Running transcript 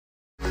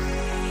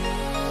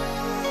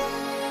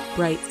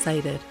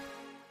bright-sighted.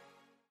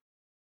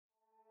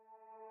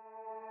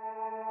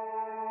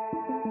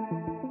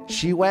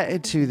 She went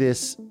into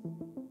this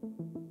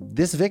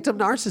victim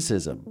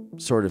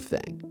narcissism sort of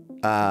thing.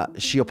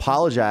 She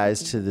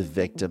apologized to the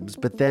victims,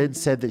 but then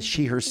said that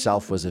she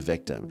herself was a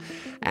victim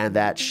and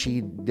that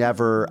she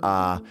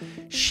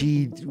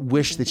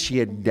wished that she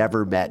had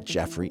never met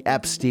Jeffrey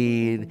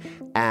Epstein.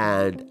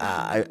 And,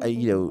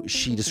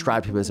 she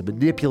described him as a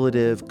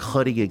manipulative,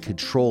 cunning, and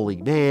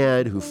controlling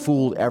man who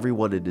fooled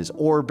everyone in his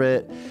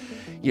orbit.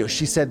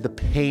 She said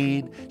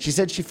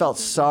she felt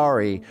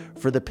sorry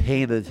for the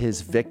pain that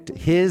his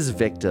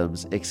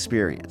victims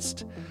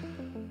experienced.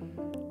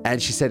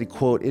 And she said,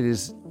 quote, it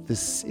is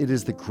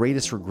the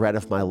greatest regret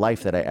of my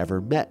life that I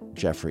ever met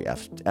Jeffrey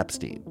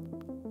Epstein.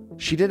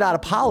 She did not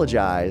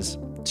apologize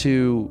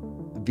to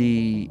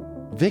the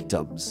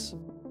victims.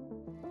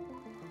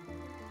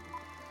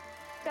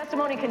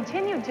 Testimony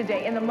continued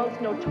today in the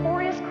most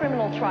notorious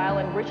criminal trial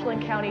in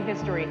Richland County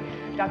history.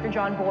 Dr.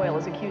 John Boyle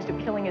is accused of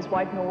killing his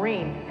wife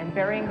Noreen and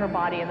burying her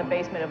body in the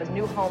basement of his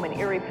new home in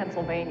Erie,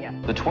 Pennsylvania.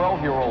 The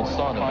 12-year-old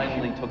son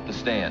finally took the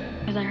stand.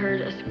 As I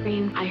heard a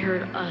scream, I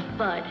heard a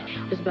thud.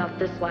 It was about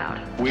this loud.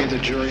 We, the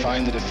jury,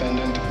 find the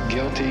defendant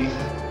guilty.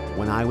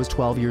 When I was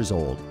 12 years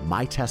old,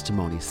 my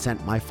testimony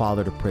sent my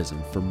father to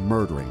prison for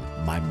murdering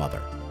my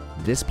mother.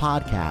 This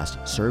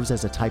podcast serves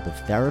as a type of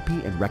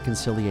therapy and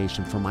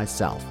reconciliation for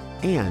myself,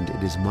 and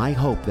it is my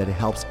hope that it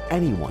helps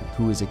anyone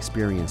who has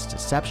experienced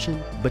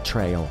deception,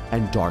 betrayal,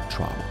 and dark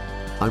trauma.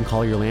 I'm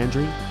Collier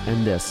Landry,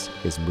 and this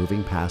is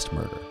Moving Past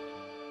Murder.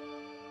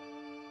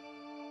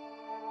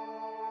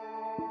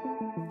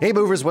 Hey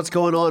movers, what's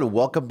going on?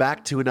 Welcome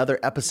back to another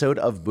episode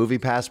of Moving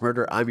Past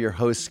Murder. I'm your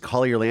host,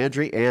 Collier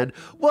Landry, and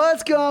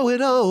what's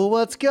going on?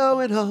 What's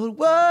going on?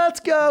 What's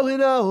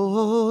going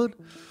on?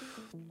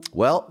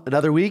 Well,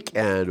 another week,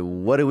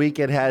 and what a week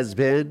it has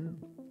been.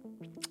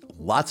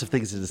 Lots of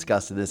things to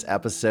discuss in this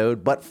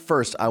episode, but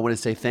first I want to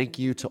say thank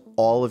you to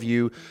all of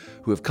you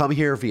who have come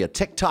here via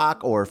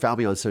TikTok or found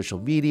me on social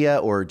media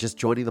or just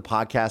joining the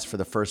podcast for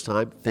the first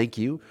time. Thank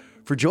you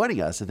for joining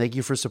us and thank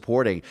you for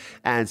supporting.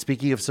 And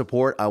speaking of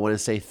support, I want to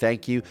say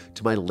thank you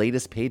to my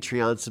latest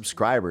Patreon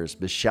subscribers,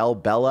 Michelle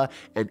Bella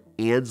and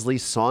Ansley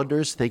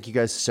Saunders. Thank you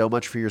guys so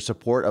much for your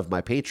support of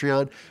my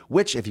Patreon,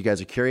 which, if you guys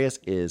are curious,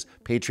 is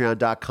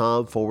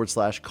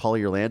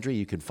patreon.com/Collier Landry.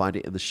 You can find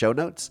it in the show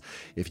notes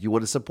if you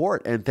want to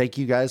support. And thank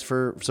you guys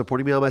for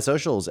supporting me on my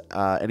socials.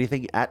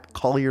 Anything at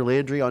Collier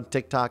Landry on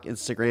TikTok,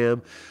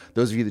 Instagram.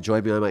 Those of you that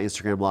join me on my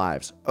Instagram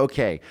lives.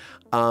 Okay.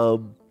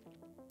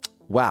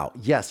 Wow.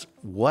 Yes.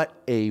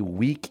 What a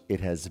week it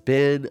has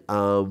been.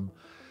 There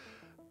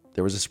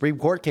was a Supreme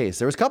Court case.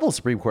 There was a couple of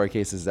Supreme Court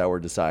cases that were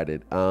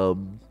decided.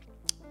 And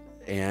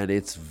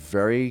it's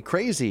very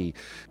crazy.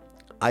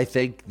 I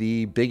think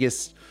the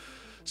biggest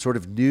sort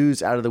of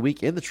news out of the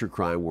week in the true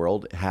crime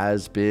world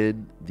has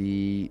been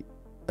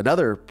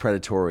another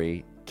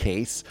predatory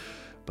case,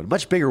 but a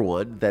much bigger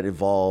one that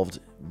involved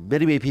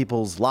many, many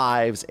people's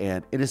lives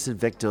and innocent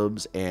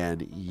victims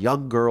and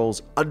young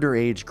girls,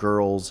 underage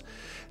girls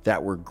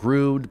that were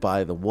groomed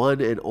by the one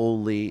and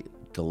only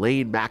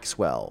Ghislaine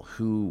Maxwell,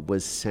 who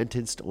was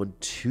sentenced on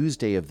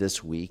Tuesday of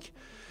this week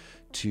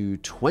to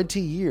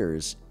 20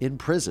 years in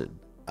prison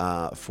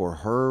for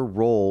her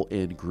role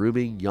in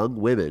grooming young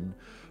women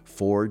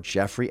for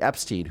Jeffrey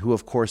Epstein, who,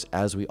 of course,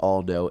 as we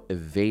all know,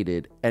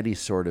 evaded any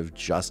sort of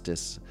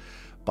justice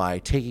by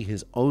taking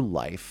his own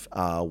life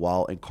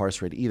while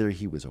incarcerated. Either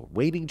he was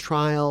awaiting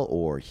trial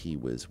or he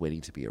was waiting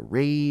to be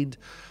arraigned.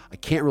 I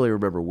can't really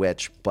remember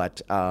which,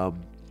 but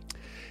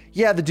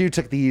the dude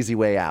took the easy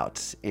way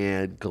out,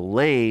 and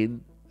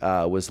Ghislaine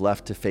was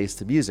left to face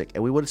the music.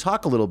 And we want to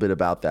talk a little bit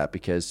about that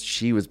because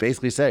she was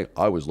basically saying,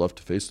 I was left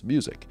to face the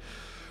music.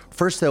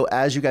 First, though,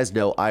 as you guys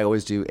know, I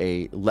always do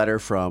a letter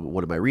from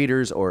one of my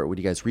readers, or when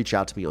you guys reach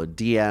out to me on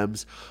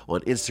DMs, on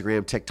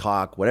Instagram,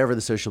 TikTok, whatever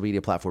the social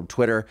media platform,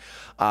 Twitter.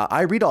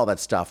 I read all that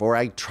stuff, or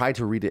I try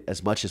to read it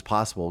as much as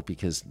possible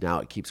because now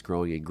it keeps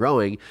growing and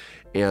growing.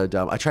 And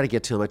I try to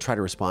get to them. I try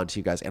to respond to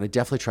you guys, and I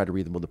definitely try to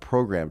read them on the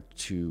program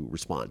to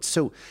respond.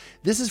 So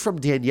this is from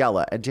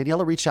Daniela, and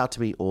Daniela reached out to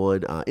me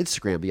on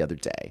Instagram the other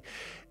day.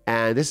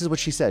 And this is what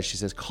she says. She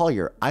says,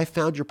 Collier, I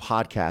found your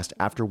podcast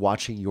after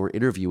watching your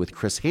interview with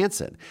Chris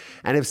Hansen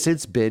and have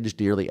since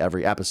binged nearly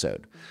every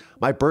episode.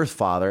 My birth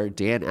father,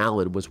 Dan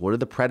Allen, was one of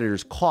the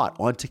predators caught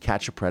on To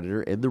Catch a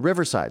Predator in the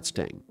Riverside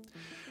sting.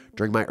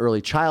 During my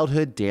early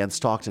childhood, Dan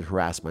stalked and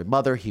harassed my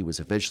mother. He was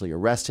eventually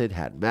arrested,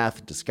 had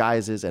meth,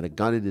 disguises, and a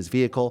gun in his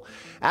vehicle.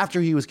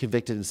 After he was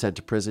convicted and sent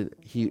to prison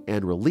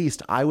and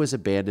released, I was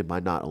abandoned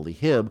by not only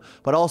him,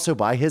 but also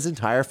by his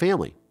entire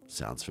family.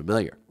 Sounds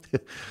familiar.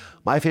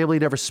 My family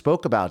never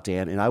spoke about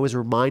Dan, and I was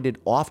reminded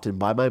often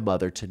by my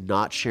mother to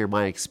not share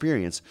my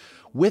experience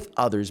with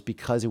others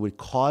because it would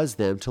cause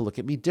them to look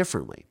at me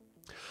differently.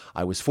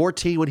 I was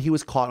 14 when he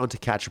was caught on To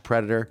Catch a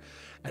Predator,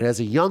 and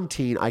as a young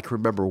teen, I can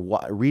remember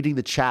reading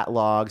the chat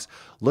logs,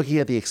 looking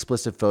at the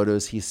explicit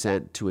photos he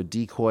sent to a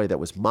decoy that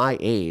was my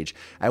age,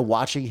 and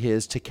watching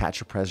his To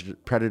Catch a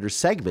Predator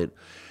segment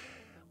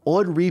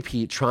on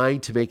repeat,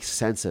 trying to make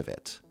sense of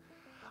it.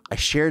 I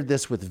shared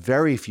this with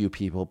very few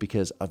people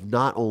because of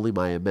not only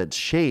my immense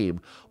shame,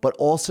 but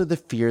also the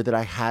fear that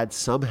I had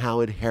somehow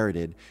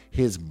inherited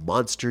his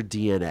monster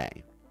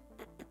DNA.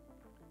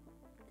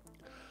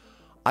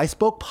 I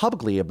spoke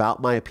publicly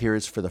about my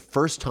appearance for the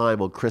first time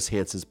on Chris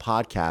Hansen's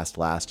podcast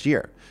last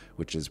year,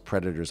 which is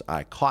Predators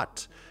I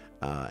Caught,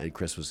 and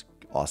Chris was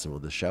awesome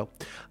on the show.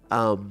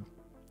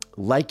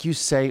 Like you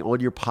say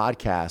on your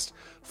podcast,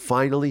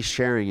 finally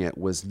sharing it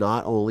was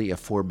not only a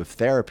form of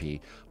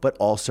therapy, but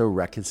also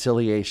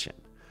reconciliation.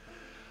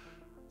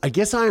 I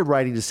guess I am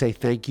writing to say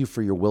thank you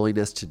for your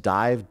willingness to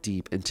dive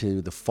deep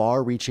into the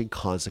far-reaching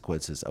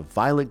consequences of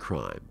violent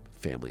crime,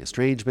 family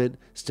estrangement,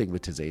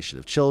 stigmatization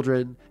of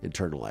children,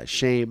 internalized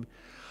shame.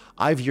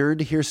 I've yearned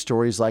to hear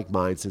stories like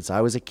mine since I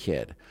was a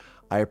kid.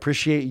 I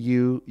appreciate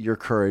you, your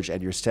courage,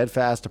 and your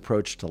steadfast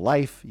approach to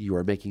life. You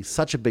are making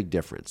such a big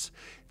difference.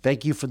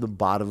 Thank you from the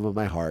bottom of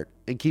my heart,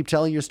 and keep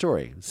telling your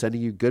story.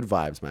 Sending you good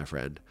vibes, my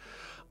friend.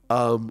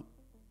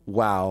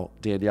 Wow,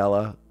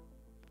 Daniela,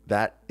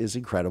 that is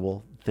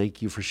incredible.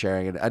 Thank you for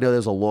sharing it. I know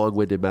there's a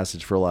long-winded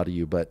message for a lot of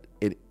you, but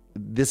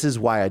this is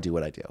why I do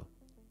what I do.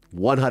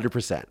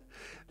 100%.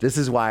 This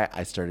is why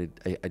I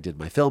did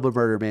my film, A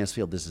Murder in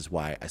Mansfield. This is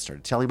why I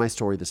started telling my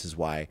story. This is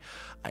why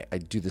I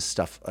do this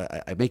stuff.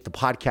 I make the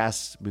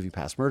podcast, Movie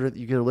Past Murder, that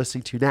you're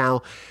listening to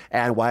now,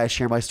 and why I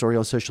share my story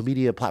on social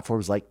media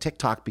platforms like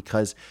TikTok,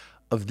 because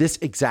of this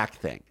exact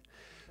thing.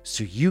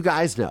 So you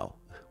guys know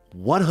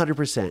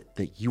 100%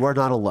 that you are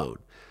not alone,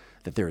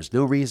 that there is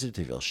no reason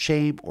to feel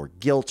shame or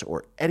guilt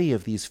or any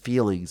of these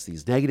feelings,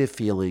 these negative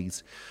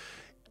feelings,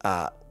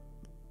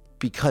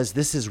 because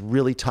this is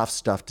really tough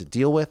stuff to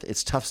deal with.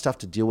 It's tough stuff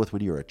to deal with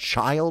when you're a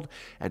child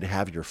and to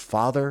have your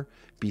father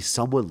be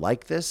someone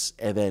like this,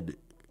 and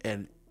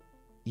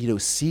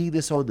seeing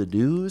this on the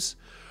news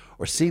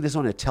or seeing this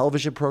on a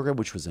television program,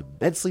 which was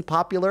immensely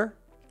popular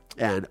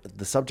and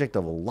the subject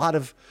of a lot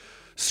of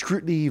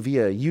scrutiny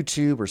via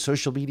YouTube or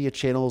social media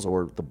channels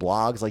or the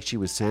blogs, like she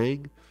was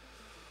saying.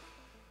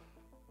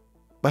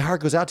 My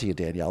heart goes out to you,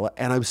 Daniela,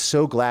 and I'm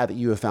so glad that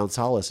you have found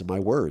solace in my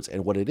words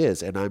and what it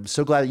is. And I'm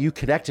so glad that you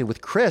connected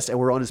with Chris and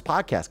we're on his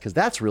podcast, because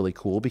that's really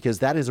cool, because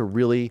that is a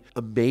really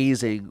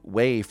amazing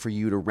way for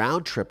you to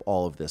round trip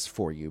all of this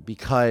for you,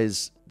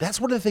 because that's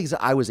one of the things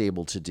that I was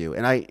able to do.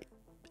 And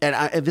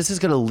this is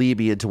going to lead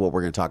me into what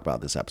we're going to talk about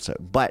in this episode.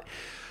 But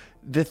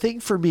the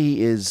thing for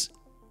me is,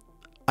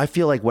 I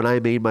feel like when I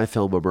made my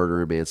film, A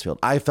Murder in Mansfield,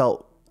 I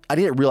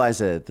didn't realize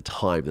that at the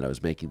time that I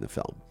was making the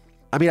film.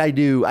 I mean, I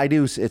knew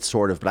it's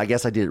sort of, but I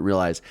guess I didn't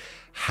realize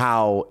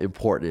how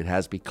important it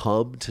has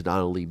become to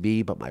not only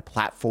me, but my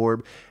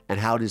platform, and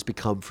how it has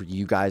become for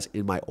you guys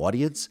in my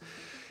audience.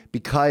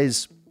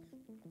 Because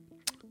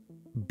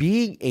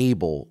being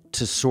able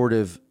to sort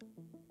of,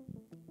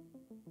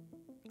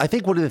 I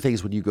think one of the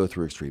things when you go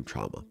through extreme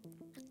trauma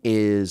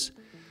is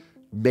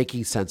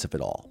making sense of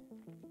it all,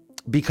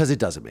 because it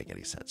doesn't make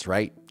any sense,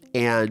 right?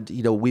 And,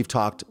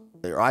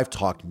 I've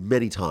talked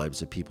many times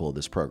to people in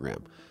this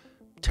program,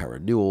 Tara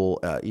Newell,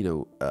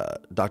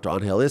 Dr.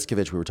 Angel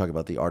Iskovich, we were talking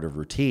about the art of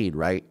routine,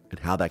 right? And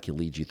how that can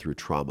lead you through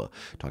trauma.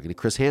 Talking to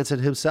Chris Hansen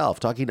himself,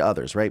 talking to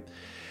others, right?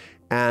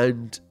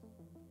 And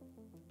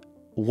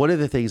one of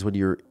the things when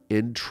you're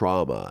in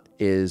trauma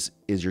is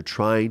you're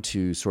trying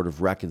to sort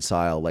of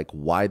reconcile like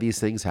why these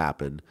things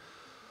happen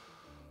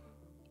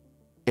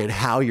and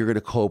how you're going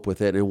to cope with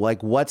it and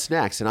like what's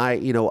next. And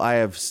I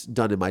have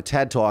done in my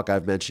TED Talk,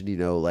 I've mentioned,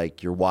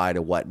 like your why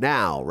to what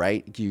now,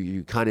 right?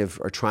 You kind of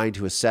are trying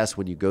to assess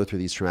when you go through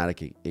these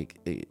traumatic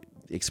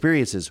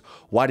experiences,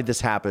 why did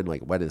this happen?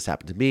 Like, why did this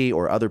happen to me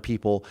or other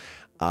people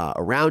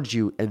around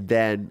you? And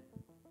then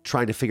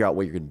trying to figure out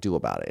what you're going to do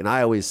about it. And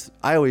I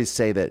always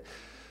say that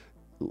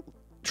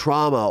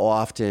trauma,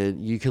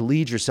 often you can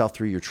lead yourself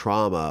through your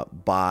trauma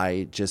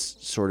by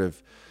just sort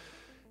of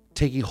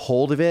taking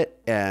hold of it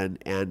and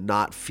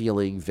not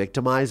feeling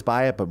victimized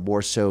by it, but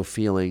more so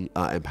feeling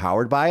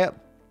empowered by it.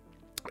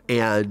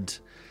 And,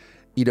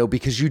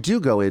 because you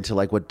do go into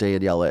like what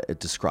Daniela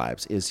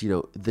describes is,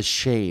 the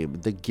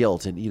shame, the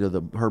guilt,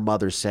 and, her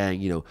mother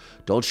saying,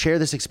 don't share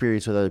this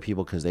experience with other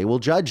people because they will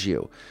judge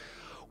you,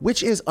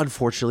 which is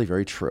unfortunately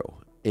very true.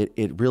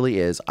 It really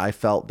is. I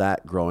felt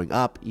that growing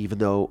up, even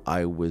though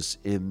I was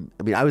in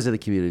the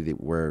community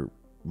where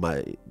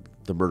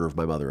the murder of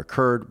my mother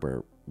occurred,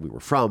 where we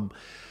were from.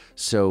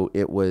 So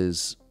it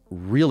was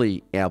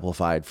really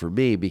amplified for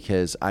me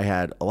because I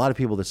had a lot of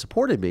people that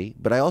supported me,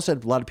 but I also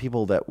had a lot of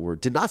people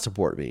that did not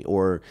support me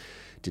or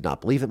did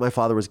not believe that my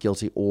father was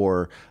guilty,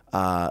 or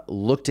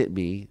looked at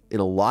me in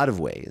a lot of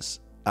ways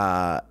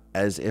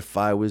as if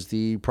I was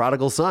the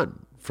prodigal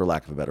son, for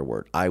lack of a better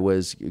word. I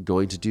was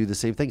going to do the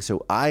same thing.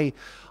 So I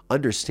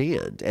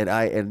understand, and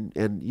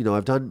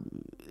I've done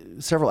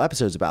several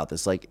episodes about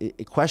this,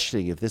 like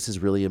questioning if this is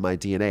really in my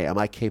DNA. Am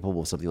I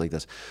capable of something like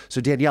this?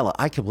 So Daniela,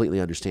 I completely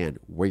understand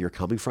where you're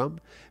coming from,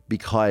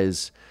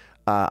 because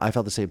I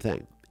felt the same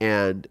thing.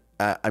 And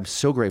I'm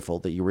so grateful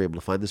that you were able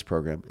to find this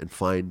program and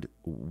find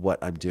what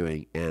I'm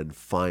doing and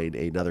find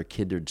another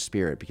kindred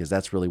spirit, because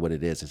that's really what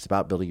it is. It's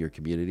about building your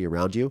community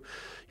around you,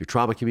 your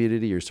trauma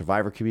community, your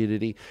survivor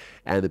community,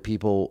 and the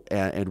people,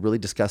 and really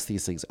discuss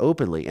these things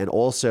openly, and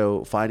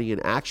also finding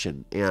an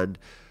action. And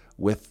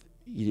with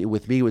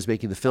me, it was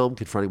making the film,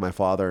 confronting my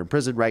father in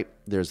prison, right?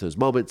 There's those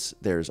moments.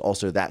 There's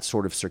also that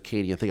sort of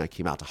circadian thing. I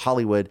came out to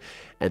Hollywood,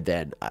 and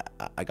then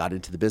I got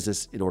into the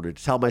business in order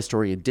to tell my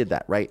story and did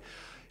that, right?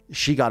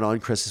 She got on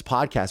Chris's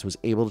podcast, was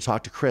able to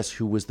talk to Chris,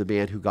 who was the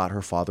man who got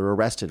her father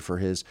arrested for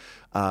his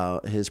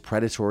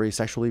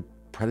sexually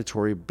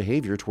predatory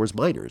behavior towards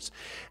minors.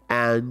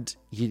 And,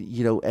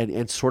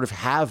 and sort of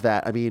have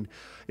that. I mean,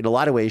 in a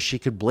lot of ways, she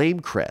could blame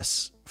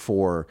Chris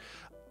for,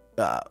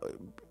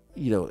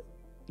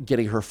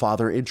 getting her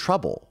father in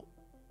trouble.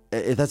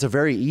 That's a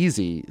very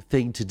easy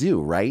thing to do,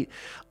 right?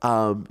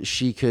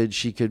 She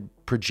could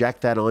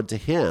project that onto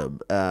him,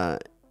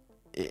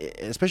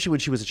 especially when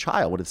she was a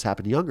child, when it's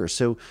happened younger.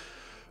 So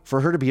for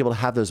her to be able to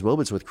have those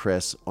moments with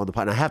Chris on the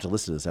podcast, and I have to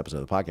listen to this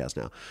episode of the podcast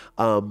now,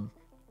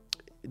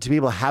 to be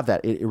able to have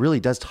that, it really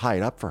does tie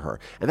it up for her.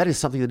 And that is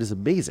something that is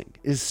amazing.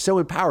 It is so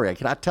empowering. I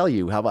cannot tell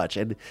you how much.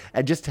 And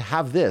just to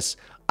have this,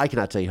 I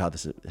cannot tell you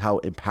how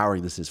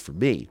empowering this is for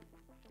me.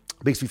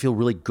 It makes me feel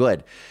really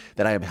good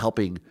that I am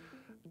helping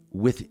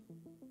with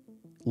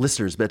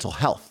listeners' mental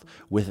health,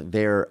 with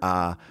their,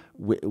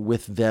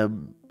 with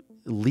them,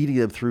 leading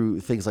them through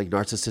things like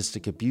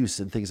narcissistic abuse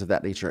and things of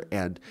that nature,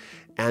 and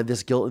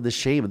this guilt and this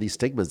shame and these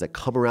stigmas that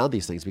come around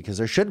these things, because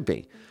there shouldn't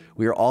be.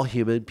 We are all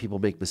human. People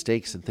make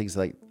mistakes and things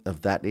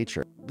of that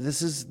nature.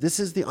 This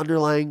is the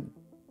underlying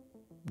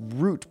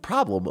root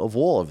problem of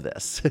all of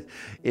this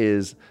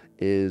is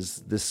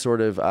this sort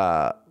of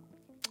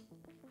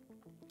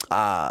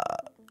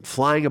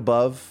flying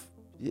above,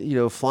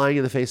 flying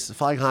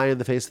high in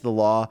the face of the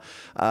law,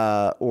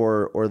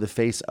 or the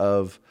face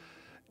of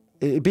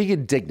being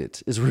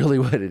indignant is really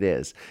what it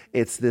is.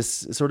 It's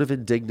this sort of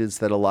indignance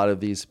that a lot of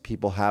these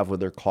people have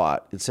when they're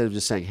caught. Instead of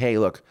just saying, hey,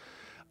 look,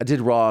 I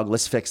did wrong,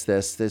 let's fix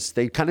this,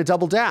 they kind of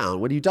double down.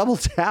 When you double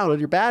down on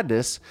your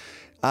badness,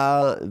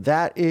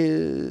 that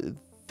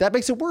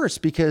makes it worse,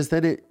 because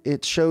then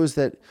it shows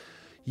that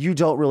you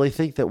don't really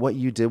think that what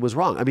you did was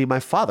wrong. I mean,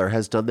 my father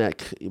has done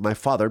that. My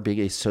father, being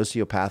a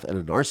sociopath and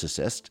a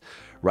narcissist,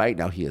 right?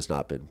 Now, he has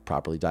not been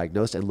properly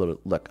diagnosed. And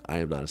look, I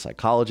am not a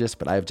psychologist,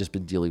 but I have just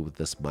been dealing with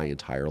this my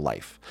entire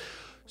life.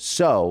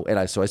 So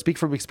I speak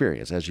from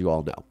experience, as you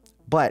all know.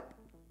 But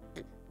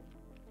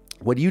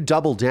when you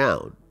double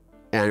down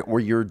or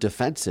you're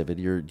defensive and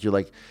you're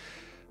like,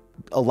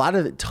 a lot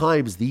of the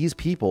times these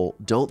people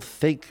don't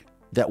think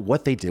that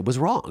what they did was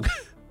wrong.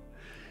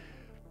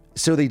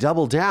 So they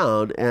double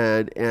down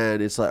and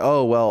it's like,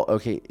 oh, well,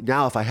 okay,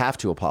 now if I have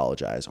to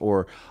apologize,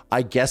 or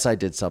I guess I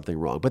did something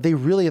wrong. But they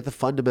really, at the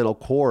fundamental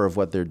core of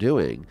what they're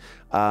doing,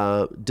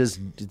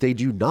 they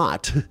do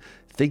not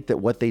think that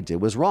what they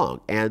did was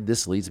wrong. And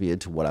this leads me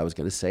into what I was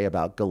going to say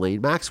about Ghislaine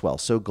Maxwell.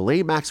 So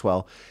Ghislaine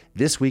Maxwell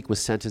this week was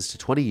sentenced to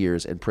 20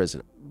 years in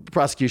prison. The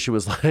prosecution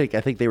was like,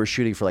 I think they were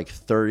shooting for like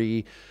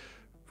 30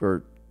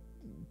 or,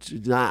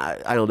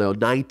 I don't know,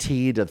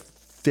 19 to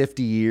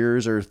 50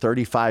 years or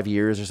 35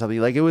 years or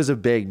something. Like, it was a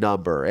big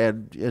number,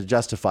 and a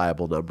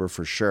justifiable number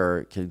for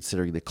sure,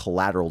 considering the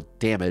collateral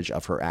damage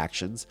of her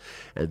actions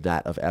and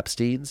that of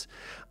Epstein's.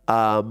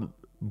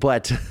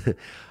 But she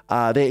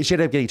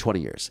ended up getting 20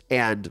 years.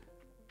 And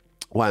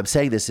why I'm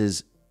saying this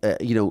is,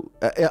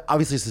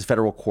 obviously this is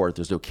federal court.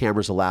 There's no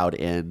cameras allowed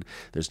in.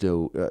 There's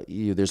no,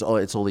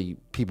 it's only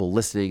people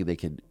listening. They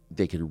can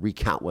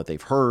recount what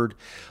they've heard.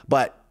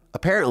 But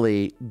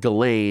apparently,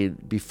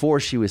 Ghislaine, before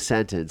she was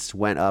sentenced,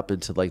 went up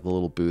into like the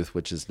little booth,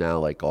 which is now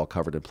like all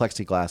covered in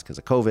plexiglass because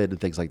of COVID and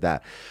things like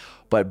that.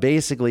 But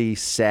basically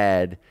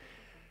said,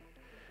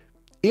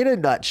 in a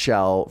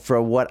nutshell,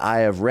 from what I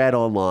have read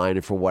online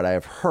and from what I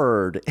have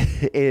heard,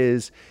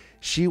 is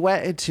she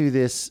went into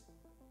this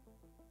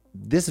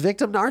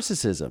victim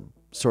narcissism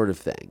sort of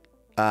thing.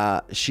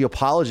 She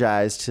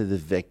apologized to the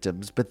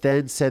victims, but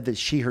then said that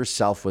she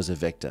herself was a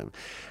victim,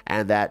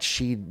 and that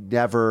she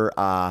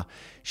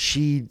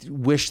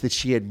wished that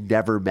she had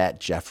never met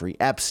Jeffrey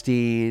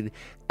Epstein.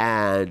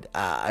 And,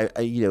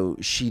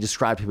 she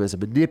described him as a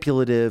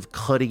manipulative,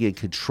 cunning, and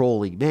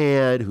controlling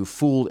man who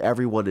fooled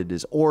everyone in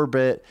his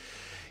orbit.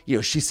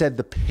 She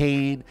said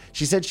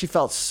she said she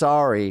felt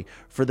sorry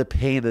for the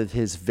pain that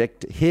his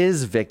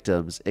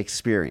victims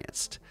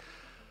experienced.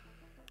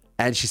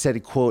 And she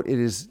said, quote, it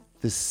is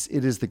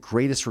the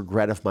greatest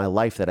regret of my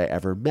life that I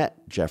ever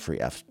met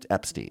Jeffrey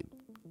Epstein.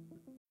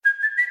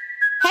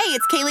 Hey,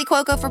 it's Kaylee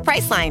Cuoco for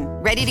Priceline.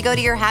 Ready to go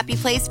to your happy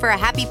place for a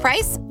happy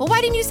price? Well,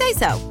 why didn't you say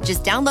so?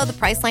 Just download the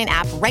Priceline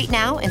app right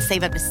now and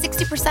save up to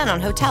 60%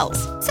 on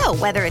hotels. So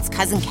whether it's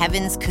Cousin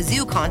Kevin's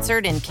Kazoo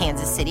Concert in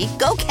Kansas City,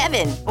 go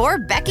Kevin, or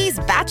Becky's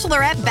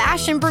Bachelorette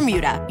Bash in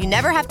Bermuda, you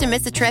never have to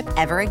miss a trip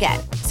ever again.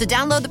 So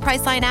download the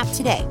Priceline app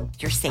today.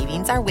 Your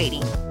savings are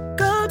waiting.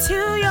 Go to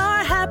your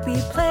happy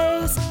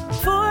place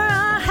for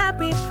a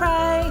happy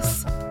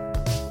price.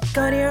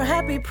 Go to your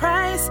happy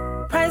price,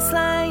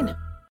 Priceline.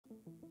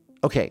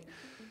 Okay,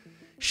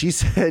 She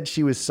said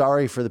she was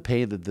sorry for the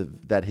pain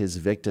that his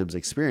victims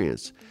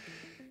experienced.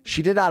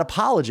 She did not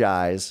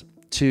apologize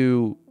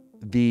to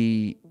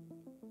the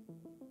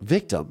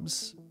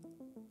victims,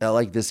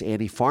 like this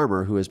Annie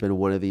Farmer, who has been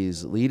one of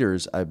these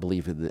leaders, I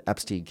believe, in the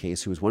Epstein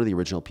case, who was one of the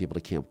original people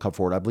to come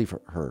forward. I believe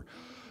her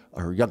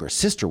younger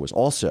sister was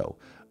also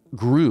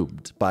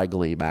groomed by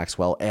Ghislaine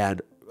Maxwell and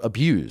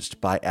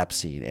abused by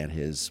Epstein and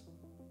his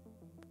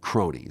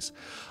cronies.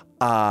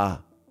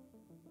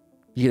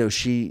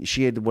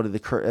 She had one of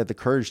the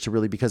courage to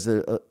really, because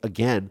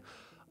again,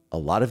 a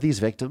lot of these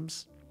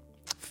victims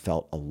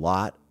felt a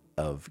lot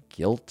of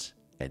guilt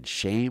and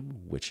shame,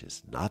 which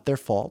is not their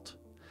fault.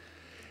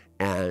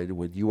 And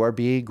when you are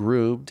being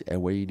groomed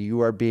and when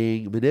you are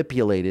being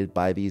manipulated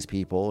by these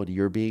people and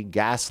you're being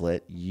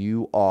gaslit,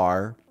 you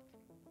are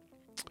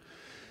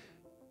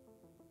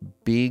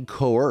being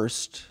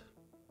coerced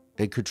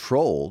and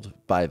controlled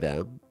by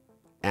them.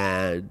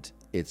 And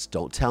it's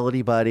don't tell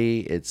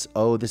anybody. It's,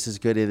 oh, this is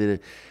good.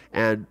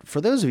 And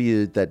for those of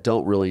you that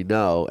don't really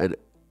know, and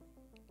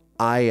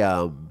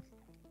I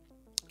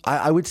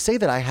would say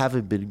that I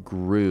haven't been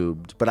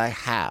groomed, but I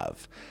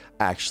have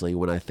actually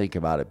when I think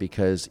about it,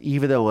 because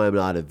even though I'm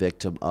not a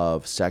victim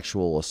of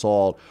sexual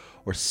assault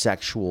or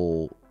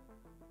sexual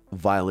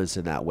violence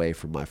in that way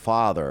from my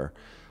father,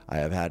 I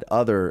have had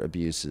other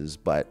abuses,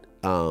 but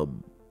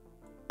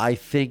I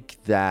think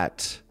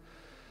that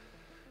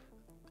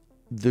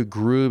the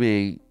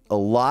grooming, a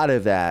lot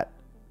of that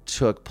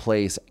took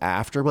place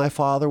after my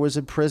father was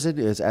in prison.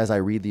 As I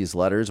read these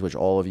letters, which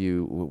all of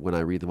you, when I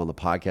read them on the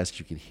podcast,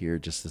 you can hear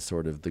just the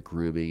sort of the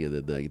grooming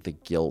and then the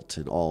guilt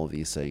and all of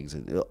these things.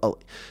 And,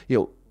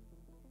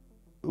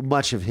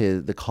 much of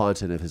the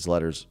content of his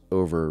letters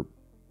over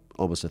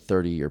almost a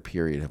 30-year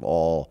period have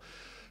all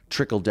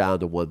trickled down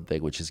to one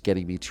thing, which is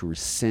getting me to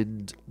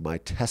rescind my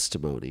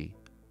testimony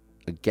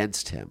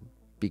against him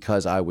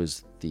because I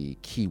was the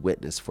key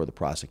witness for the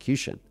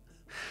prosecution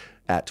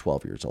at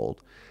 12 years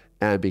old.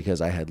 And because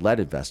I had led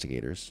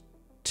investigators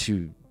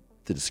to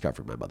the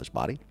discovery of my mother's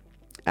body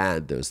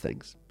and those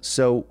things.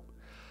 So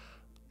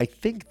I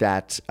think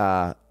that,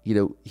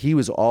 he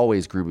was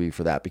always grooming me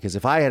for that, because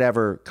if I had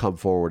ever come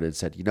forward and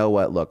said, you know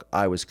what, look,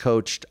 I was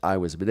coached, I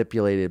was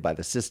manipulated by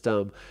the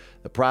system.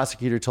 The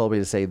prosecutor told me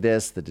to say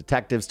this. The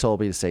detectives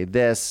told me to say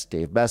this.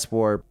 Dave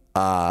Messmore,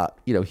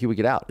 he would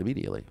get out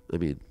immediately. I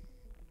mean,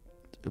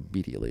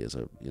 immediately as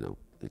a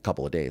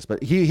couple of days,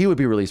 but he would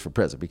be released from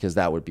prison because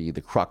that would be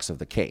the crux of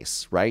the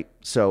case, right?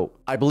 So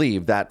I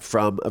believe that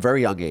from a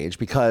very young age,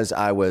 because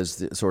I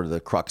was sort of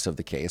the crux of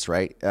the case,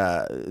 right,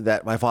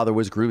 that my father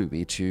was grooming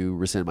me to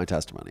rescind my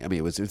testimony. I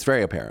mean, it's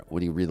very apparent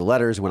when you read the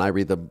letters, when I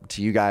read them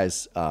to you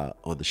guys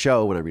on the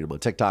show, when I read them on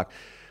TikTok,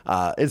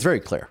 it's very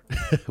clear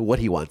what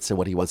he wants and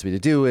what he wants me to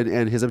do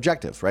and his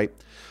objective, right?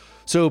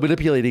 So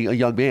manipulating a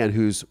young man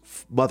whose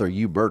mother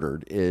you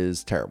murdered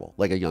is terrible,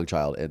 like a young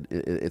child, and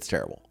it's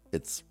terrible.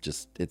 It's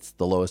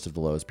the lowest of the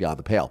lowest, beyond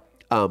the pale.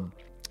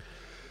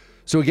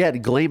 So again,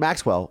 Ghislaine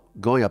Maxwell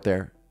going up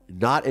there,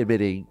 not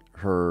admitting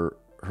her,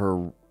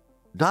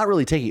 not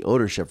really taking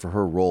ownership for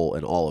her role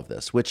in all of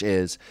this, which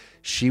is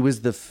she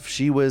was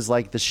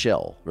like the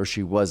shill, or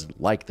she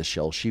wasn't like the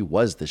shill. She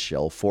was the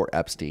shill for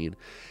Epstein,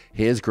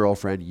 his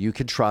girlfriend. You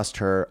can trust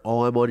her.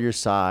 Oh, I'm on your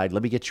side.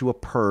 Let me get you a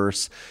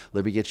purse.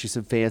 Let me get you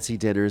some fancy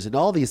dinners. And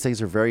all these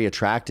things are very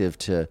attractive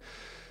to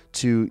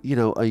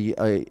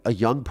a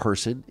young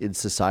person in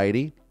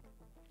society.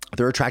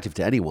 They're attractive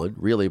to anyone,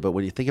 really, but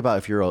when you think about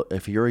if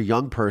you're a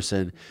young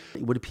person,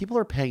 when people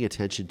are paying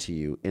attention to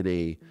you in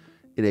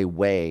a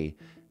way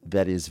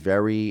that is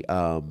very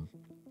outside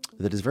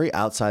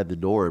the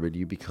norm, and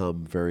you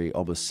become very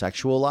almost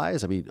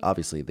sexualized. I mean,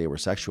 obviously they were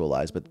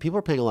sexualized, but people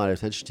are paying a lot of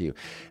attention to you,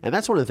 and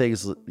that's one of the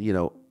things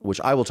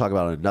which I will talk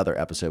about in another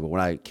episode. But when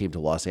I came to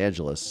Los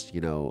Angeles,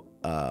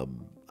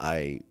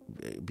 I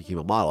became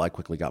a model. I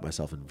quickly got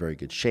myself in very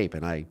good shape,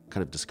 and I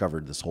kind of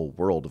discovered this whole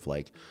world of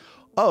like,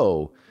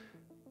 oh,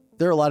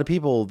 there are a lot of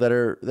people that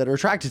are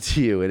attracted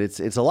to you, and it's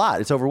a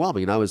lot. It's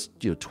overwhelming. And I was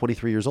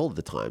 23 years old at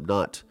the time,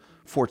 not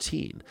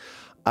 14.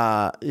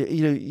 And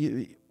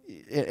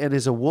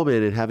as a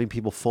woman, and having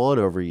people fawn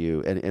over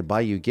you and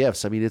buy you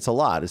gifts, I mean, it's a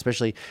lot.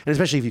 Especially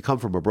if you come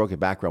from a broken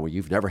background where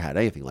you've never had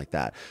anything like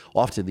that.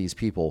 Often these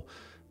people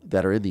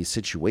that are in these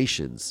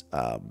situations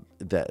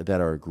that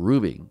are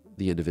grooming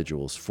the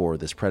individuals for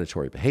this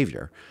predatory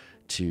behavior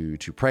to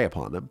prey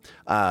upon them,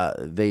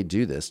 they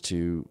do this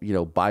to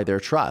buy their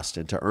trust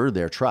and to earn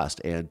their trust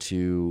and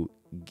to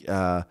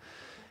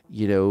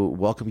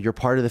welcome you're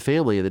part of the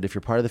family. And then if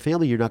you're part of the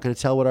family, you're not going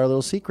to tell what our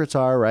little secrets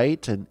are,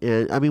 right? And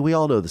I mean, we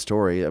all know the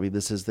story. I mean,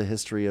 this is the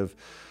history of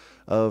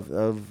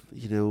pedophilia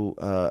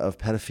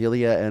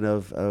and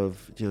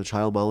of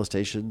child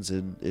molestations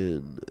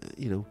in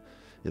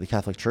the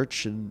Catholic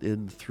Church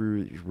and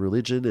through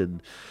religion,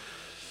 and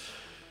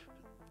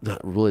not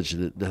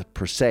religion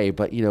per se,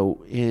 but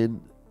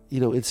in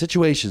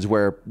situations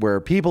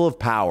where people of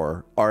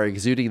power are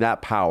exuding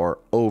that power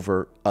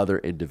over other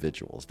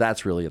individuals.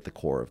 That's really at the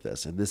core of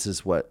this, and this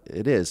is what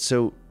it is.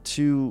 So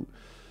to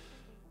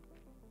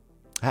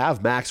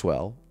have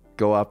Maxwell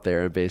go up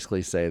there and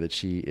basically say that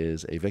she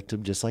is a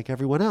victim just like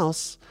everyone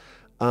else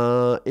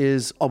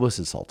is almost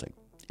insulting.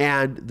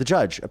 And the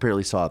judge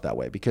apparently saw it that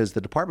way because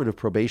the Department of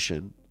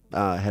Probation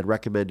had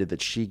recommended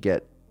that she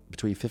get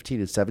between 15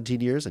 and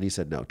 17 years. And he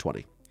said, no,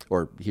 20.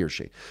 Or he or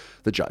she,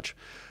 the judge,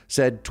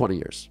 said 20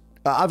 years.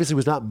 Obviously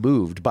was not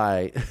moved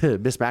by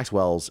Miss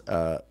Maxwell's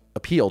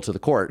appeal to the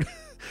court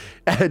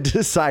and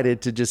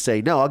decided to just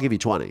say, no, I'll give you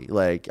 20.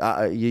 Like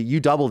you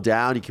doubled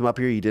down. You came up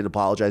here. You didn't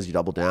apologize. You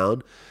doubled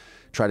down.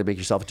 Try to make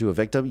yourself into a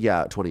victim.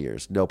 Yeah, 20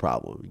 years. No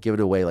problem. Give it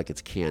away like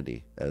it's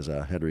candy, as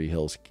Henry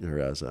Hill's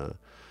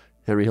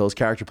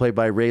character played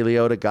by Ray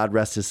Liotta, God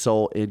rest his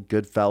soul, in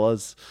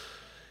Goodfellas,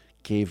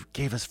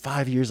 gave us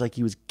 5 years like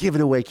he was giving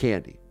away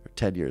candy, or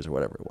 10 years or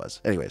whatever it was.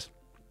 Anyways,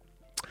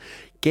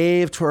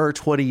 gave to her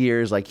 20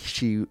 years like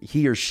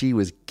he or she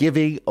was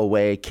giving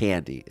away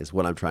candy is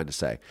what I'm trying to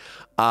say.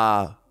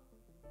 Yeah,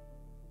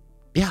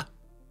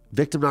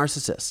 victim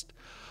narcissist.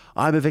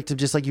 I'm a victim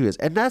just like you is.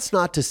 And that's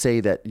not to say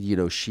that,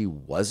 she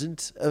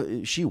wasn't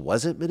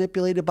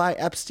manipulated by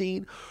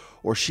Epstein,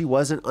 or she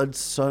wasn't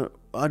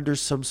under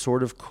some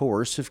sort of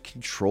coercive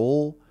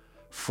control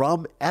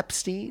from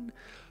Epstein,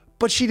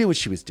 but she knew what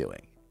she was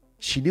doing.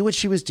 She knew what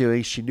she was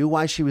doing. She knew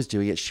why she was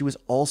doing it. She was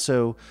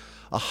also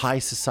a high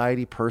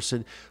society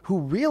person who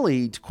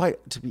really,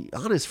 to be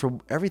honest,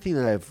 from everything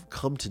that I've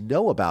come to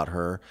know about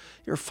her,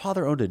 your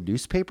father owned a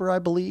newspaper, I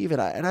believe.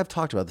 And I've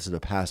talked about this in a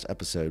past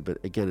episode,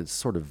 but again, it's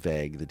sort of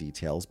vague, the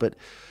details. But,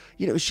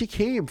 she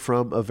came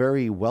from a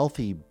very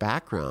wealthy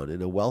background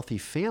in a wealthy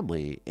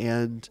family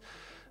and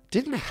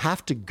didn't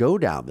have to go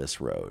down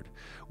this road,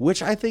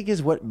 which I think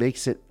is what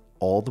makes it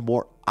all the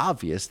more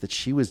obvious that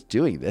she was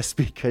doing this,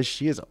 because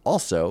she is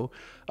also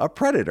a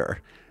predator.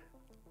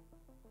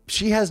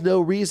 She has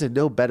no reason,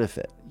 no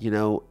benefit.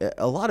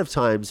 A lot of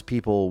times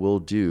people will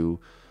do,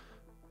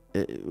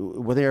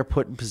 when they are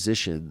put in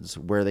positions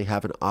where they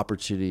have an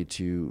opportunity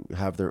to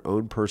have their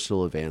own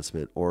personal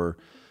advancement or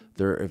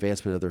their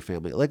advancement of their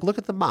family. Like, look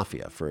at the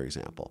mafia, for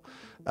example.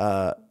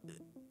 The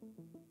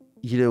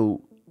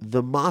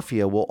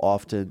mafia will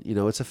often,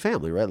 it's a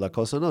family, right? La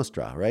Cosa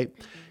Nostra, right?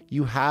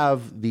 You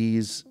have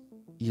these,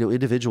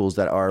 individuals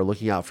that are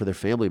looking out for their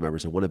family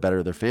members and want to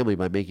better their family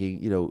by making,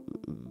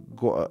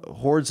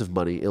 hordes of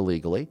money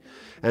illegally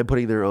and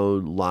putting their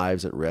own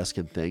lives at risk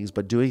and things,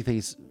 but doing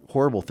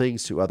horrible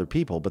things to other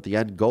people. But the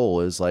end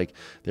goal is like,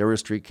 they were a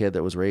street kid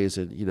that was raised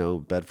in,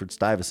 Bedford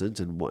Stuyvesant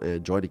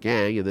and joined a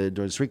gang and then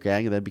joined a street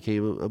gang and then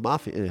became a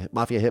mafia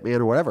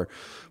hitman or whatever.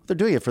 They're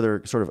doing it for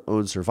their sort of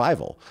own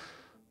survival.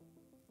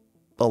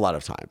 A lot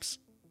of times.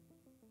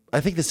 I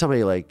think that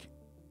somebody like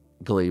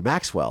Ghislaine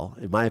Maxwell,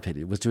 in my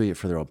opinion, was doing it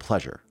for their own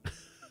pleasure.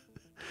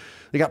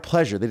 They got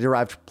pleasure. They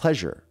derived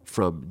pleasure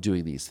from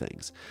doing these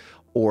things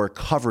or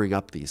covering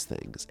up these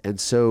things. And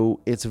so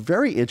it's a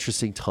very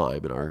interesting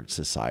time in our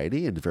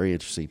society, and a very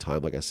interesting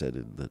time, like I said,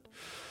 in the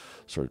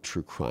sort of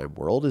true crime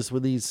world, is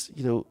when these,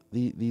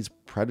 these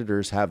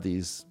predators have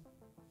these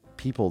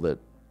people that,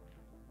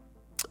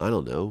 I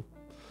don't know,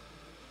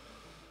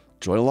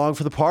 join along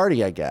for the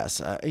party, I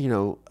guess.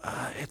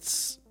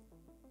 It's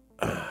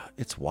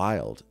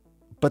wild.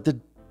 But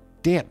the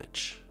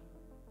damage,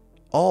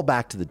 all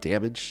back to the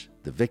damage,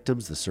 the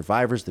victims, the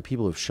survivors, the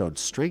people who have shown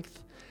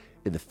strength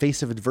in the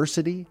face of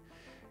adversity,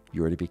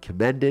 you are to be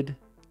commended,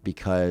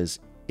 because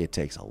it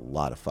takes a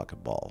lot of fucking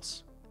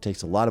balls. It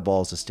takes a lot of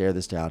balls to stare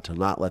this down, to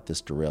not let this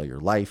derail your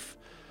life.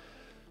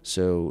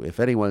 So if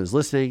anyone is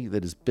listening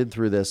that has been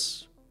through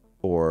this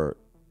or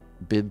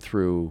been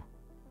through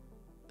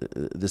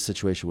this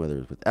situation, whether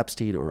it's with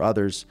Epstein or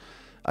others,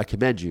 I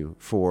commend you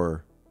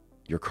for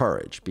your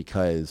courage,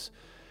 because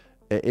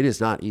it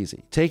is not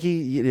easy.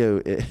 Taking,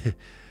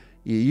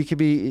 you can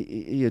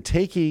be,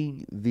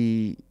 taking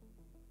the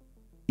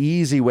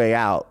easy way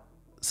out,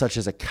 such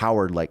as a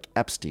coward like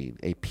Epstein,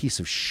 a piece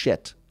of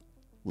shit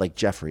like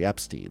Jeffrey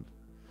Epstein,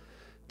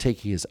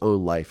 taking his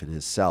own life in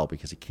his cell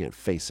because he can't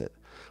face it.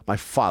 My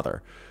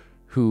father,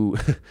 who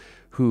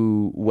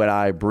when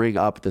I bring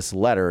up this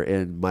letter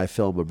in my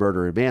film A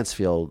Murder in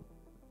Mansfield,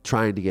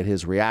 trying to get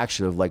his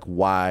reaction of like,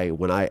 why,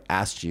 when I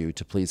asked you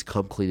to please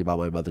come clean about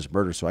my mother's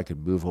murder so I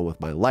could move on with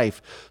my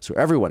life, so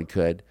everyone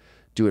could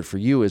do it for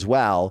you as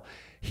well,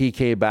 he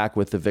came back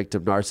with the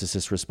victim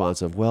narcissist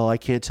response of, well, I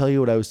can't tell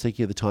you what I was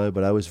thinking at the time,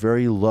 but I was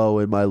very low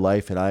in my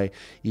life and I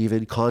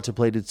even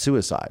contemplated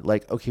suicide.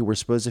 Like, okay, we're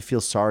supposed to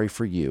feel sorry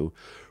for you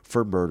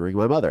for murdering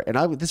my mother.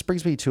 And this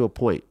brings me to a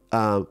point.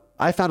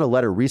 I found a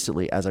letter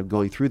recently as I'm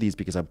going through these,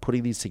 because I'm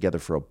putting these together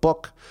for a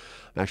book.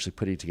 I'm actually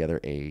putting together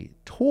a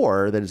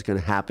tour that is going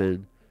to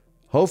happen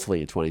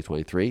hopefully in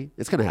 2023.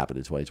 It's going to happen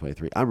in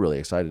 2023. I'm really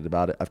excited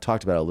about it. I've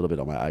talked about it a little bit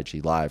on my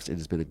IG lives. It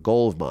has been a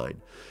goal of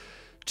mine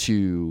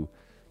to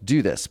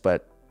do this,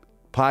 but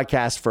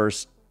podcast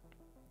first,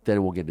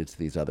 then we'll get into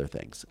these other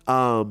things.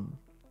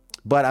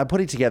 But I'm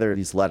putting together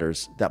these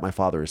letters that my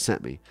father has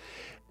sent me.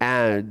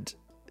 And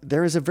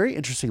there is a very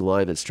interesting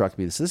line that struck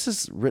me. This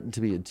is written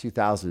to me in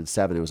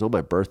 2007. It was on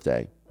my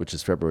birthday, which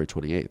is February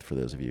 28th, for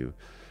those of you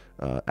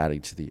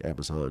adding to the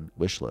Amazon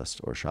wish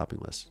list or shopping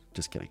list.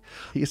 Just kidding.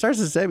 He starts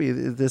to say me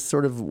this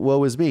sort of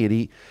woe is me.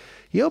 And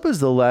he opens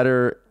the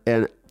letter,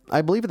 and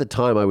I believe at the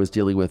time I was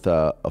dealing with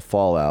a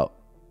fallout.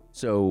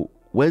 So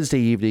Wednesday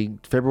evening,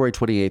 February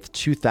 28th,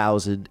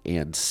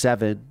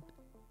 2007,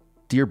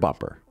 Dear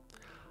Bumper,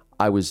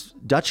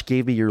 Dutch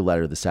gave me your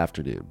letter this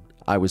afternoon.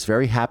 I was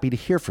very happy to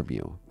hear from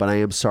you, but I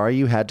am sorry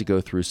you had to go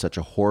through such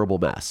a horrible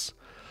mess.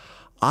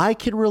 I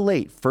can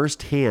relate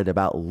firsthand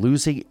about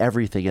losing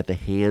everything at the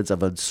hands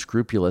of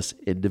unscrupulous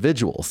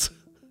individuals.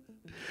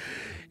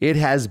 It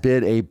has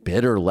been a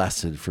bitter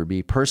lesson for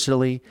me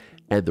personally,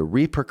 and the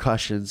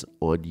repercussions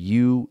on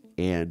you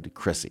and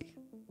Chrissy.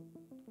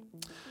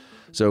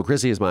 So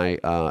Chrissy is my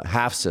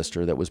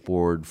half-sister that was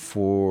born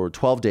for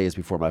 12 days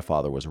before my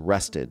father was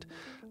arrested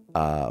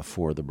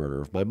for the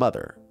murder of my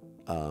mother.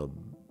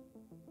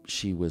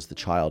 She was the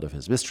child of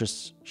his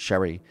mistress,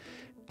 Sherry,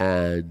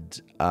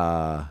 and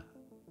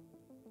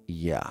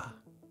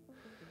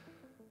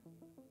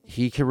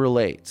he can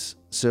relate.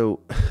 So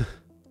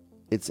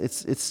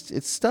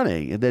it's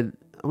stunning. And then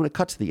I'm going to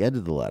cut to the end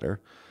of the letter,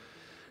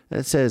 and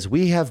it says,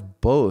 we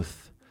have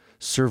both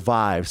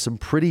survived some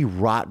pretty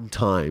rotten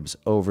times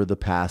over the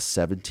past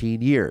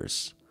 17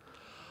 years.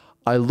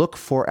 I look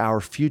for our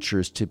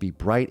futures to be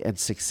bright and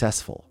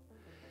successful.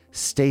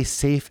 Stay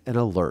safe and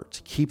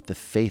alert. Keep the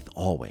faith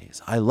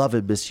always. I love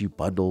and miss you,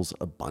 bundles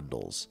of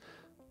bundles.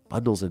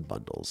 Bundles and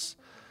bundles.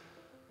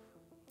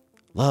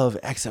 Love,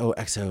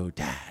 XOXO,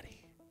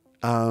 Daddy.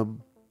 Oh,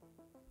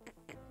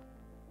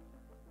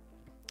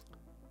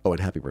 and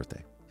happy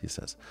birthday, he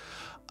says.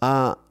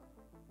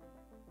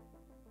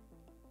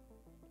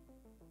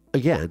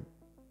 Again,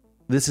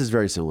 this is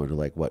very similar to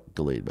like what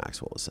Ghislaine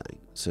Maxwell was saying.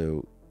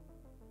 So,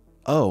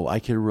 I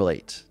can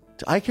relate.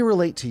 I can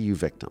relate to you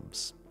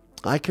victims.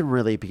 I can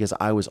relate because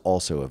I was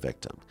also a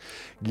victim.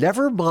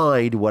 Never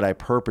mind what I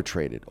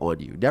perpetrated on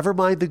you. Never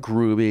mind the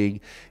grooming.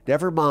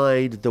 Never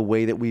mind the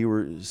way that we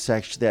were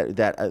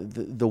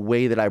the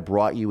way that I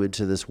brought you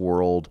into this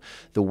world.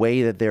 The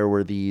way that there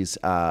were these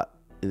I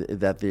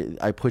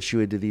put you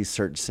into these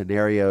certain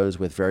scenarios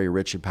with very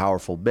rich and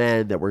powerful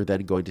men that were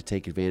then going to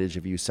take advantage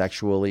of you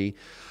sexually,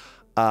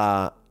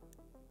 rob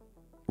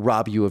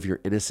you of your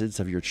innocence,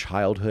 of your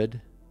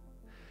childhood.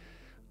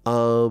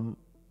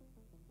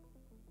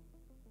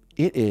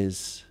 It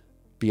is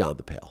beyond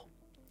the pale.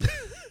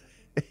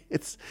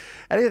 It's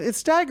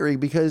staggering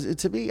because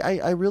to me,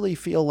 I really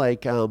feel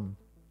like,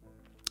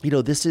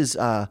 this is,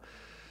 again,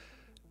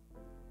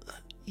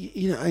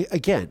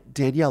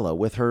 Daniela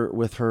with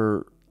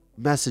her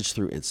message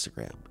through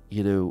Instagram,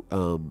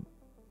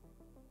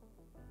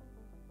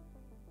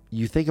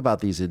 you think about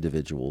these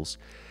individuals,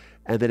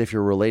 and then if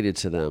you're related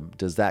to them,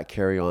 does that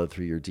carry on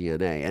through your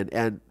DNA?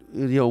 And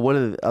one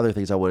of the other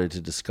things I wanted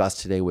to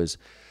discuss today was,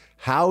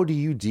 how do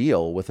you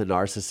deal with a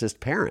narcissist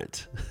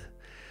parent?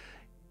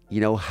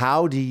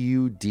 How do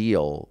you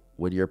deal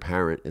when your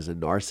parent is a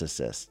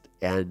narcissist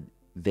and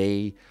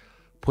they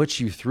put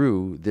you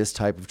through this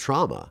type of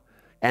trauma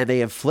and they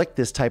inflict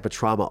this type of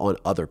trauma on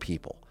other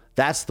people?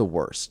 That's the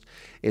worst,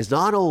 is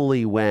not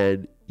only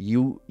when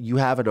you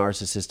have a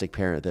narcissistic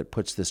parent that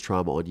puts this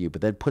trauma on you,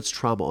 but then puts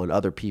trauma on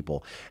other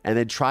people and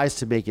then tries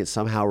to make it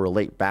somehow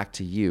relate back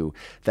to you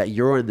that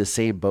you're in the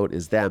same boat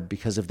as them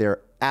because of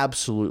their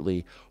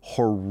absolutely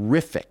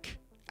horrific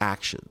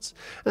actions.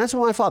 And that's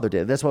what my father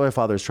did. That's what my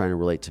father is trying to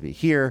relate to me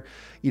here.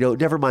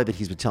 Never mind that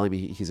he's been telling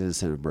me he's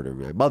innocent of murdering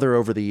my mother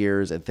over the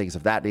years and things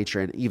of that nature.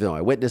 And even though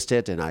I witnessed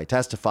it and I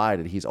testified,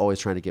 and he's always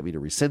trying to get me to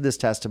rescind this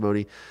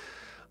testimony.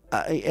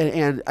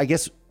 And I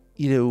guess,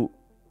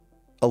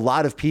 a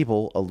lot of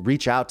people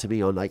reach out to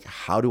me on like,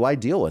 how do I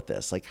deal with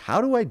this? Like,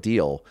 how do I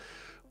deal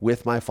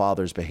with my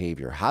father's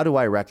behavior? How do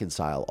I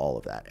reconcile all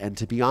of that? And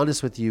to be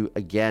honest with you,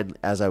 again,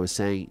 as I was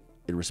saying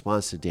in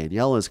response to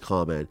Daniela's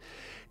comment,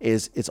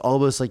 is it's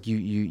almost like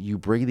you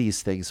bring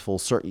these things full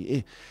circle.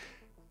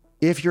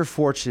 If you're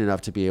fortunate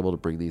enough to be able to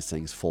bring these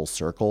things full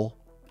circle,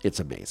 it's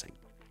amazing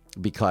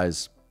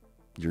because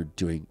you're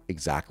doing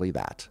exactly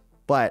that.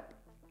 But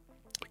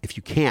if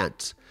you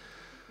can't,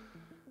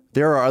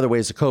 there are other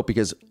ways to cope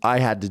because I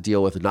had to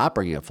deal with not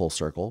bringing it full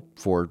circle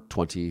for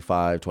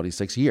 25,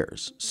 26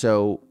 years.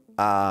 So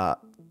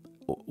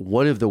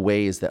one of the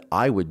ways that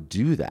I would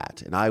do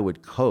that and I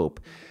would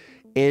cope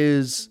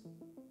is,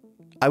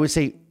 I would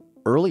say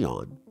early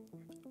on,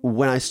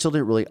 when I still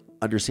didn't really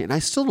understand, and I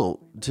still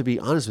don't, to be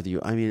honest with you,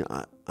 I mean,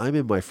 I'm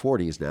in my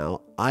 40s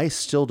now. I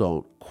still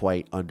don't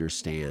quite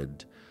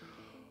understand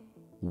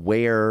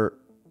where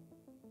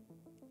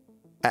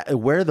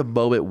the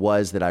moment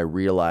was that I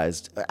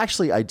realized,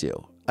 actually I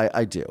do,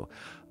 I do,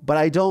 but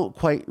I don't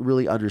quite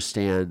really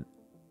understand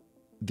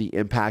the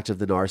impact of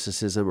the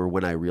narcissism or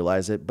when I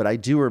realized it, but I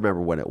do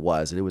remember when it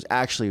was. And it was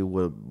actually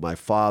when my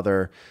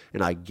father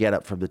and I get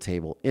up from the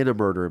table in a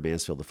murder in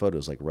Mansfield. The photo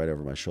is like right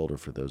over my shoulder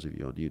for those of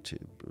you on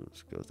YouTube.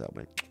 It goes that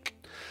way.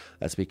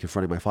 That's me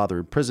confronting my father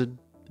in prison,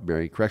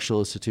 Mary Correctional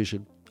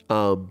Institution.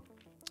 I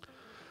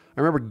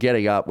remember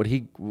getting up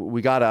when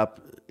we got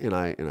up and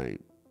I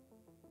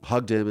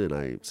hugged him and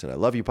I said, "I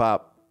love you,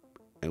 Pop."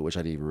 which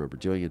I didn't even remember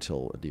doing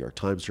until a New York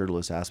Times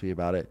journalist asked me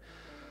about it.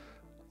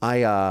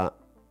 I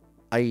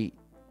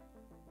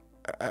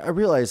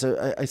realized,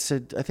 I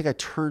said, I think I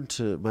turned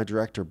to my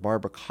director,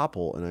 Barbara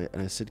Koppel, and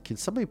I said, can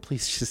somebody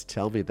please just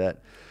tell me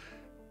that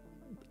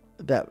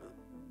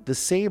the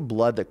same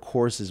blood that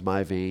courses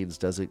my veins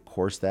doesn't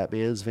course that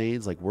man's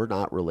veins? Like, we're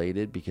not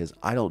related, because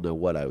I don't know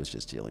what I was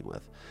just dealing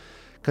with.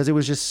 Because it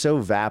was just so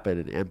vapid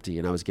and empty,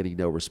 and I was getting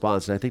no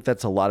response. And I think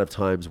that's a lot of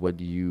times when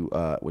you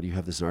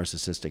have this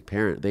narcissistic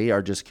parent, they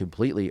are just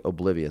completely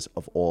oblivious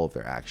of all of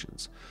their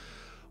actions.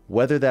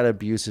 Whether that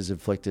abuse is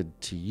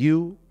inflicted to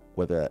you,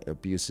 whether that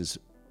abuse is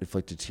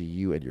inflicted to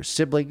you and your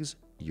siblings,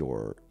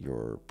 your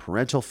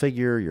parental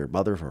figure, your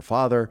mother or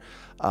father,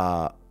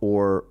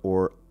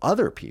 or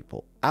other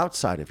people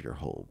outside of your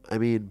home. I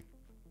mean,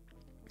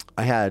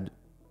 I had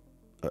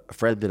a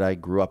friend that I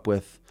grew up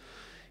with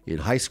in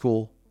high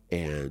school,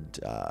 and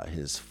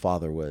his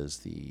father was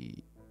the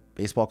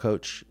baseball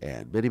coach.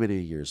 And many, many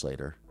years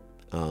later,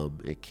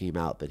 it came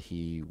out that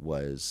he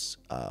was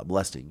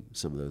molesting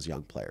some of those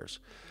young players,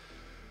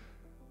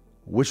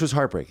 which was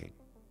heartbreaking.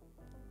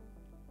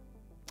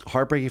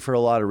 Heartbreaking for a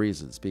lot of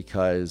reasons,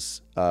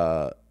 because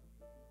I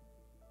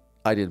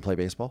didn't play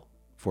baseball,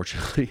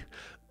 fortunately,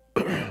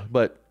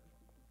 but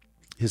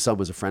his son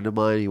was a friend of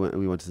mine.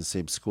 We went to the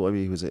same school. I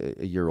mean, he was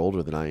a year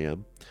older than I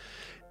am.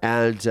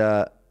 And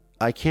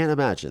I can't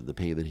imagine the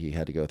pain that he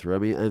had to go through. I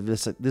mean, and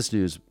this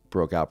news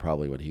broke out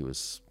probably when he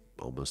was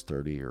almost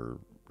 30 or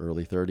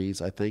early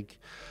 30s, I think.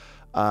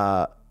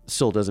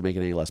 Still doesn't make it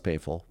any less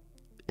painful.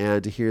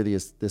 And to hear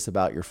this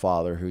about your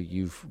father, who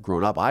you've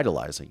grown up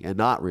idolizing and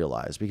not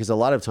realize, because a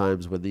lot of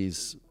times when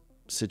these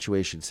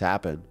situations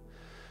happen,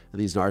 and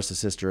these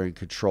narcissists are in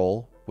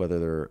control, whether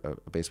they're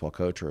a baseball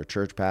coach or a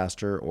church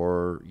pastor,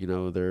 or,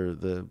 they're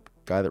the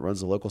guy that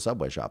runs the local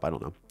Subway shop, I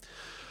don't know.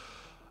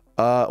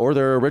 Or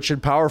they're a rich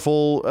and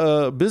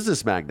powerful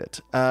business magnate.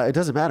 It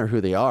doesn't matter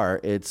who they are.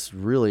 It's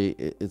very,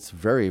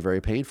 very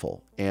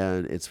painful.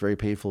 And it's very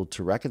painful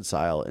to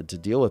reconcile and to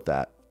deal with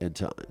that, and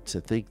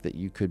to think that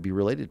you could be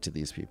related to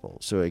these people.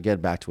 So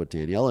again, back to what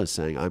Danielle is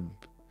saying,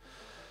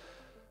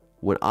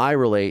 when I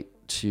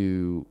relate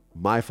to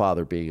my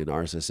father being a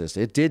narcissist,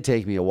 it did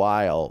take me a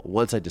while,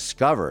 once I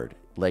discovered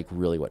like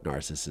really what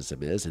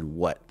narcissism is and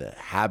what the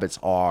habits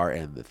are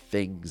and the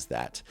things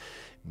that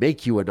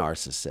make you a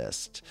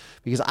narcissist.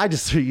 Because I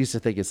just used to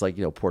think it's like,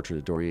 Portrait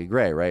of Dorian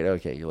Gray, right?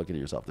 Okay, you're looking at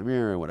yourself in the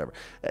mirror and whatever.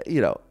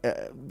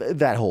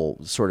 That whole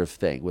sort of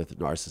thing with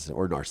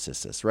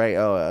narcissists, right?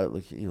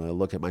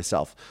 Look at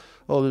myself.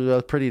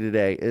 Oh, pretty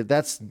today.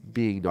 That's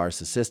being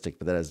narcissistic,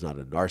 but that is not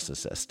a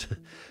narcissist.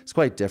 It's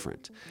quite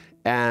different.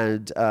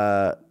 And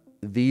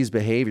these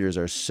behaviors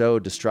are so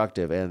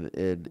destructive, and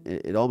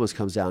it almost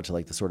comes down to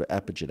like the sort of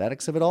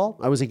epigenetics of it all.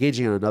 I was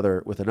engaging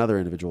with another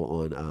individual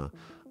on a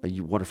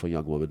wonderful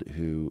young woman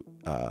who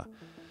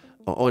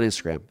on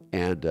Instagram,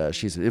 and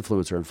she's an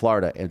influencer in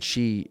Florida, and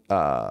she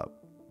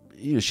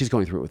she's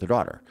going through it with her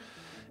daughter,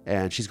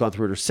 and she's gone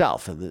through it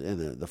herself, and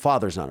the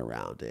father's not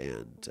around,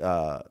 and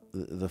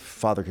the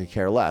father could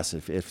care less.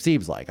 It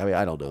seems like, I mean,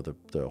 I don't know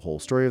the whole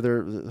story of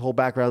the whole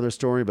background of their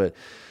story, but.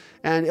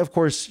 And of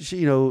course,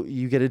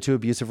 you get into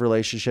abusive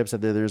relationships,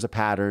 and then there's a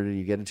pattern, and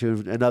you get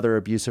into another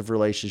abusive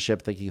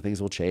relationship thinking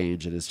things will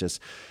change. And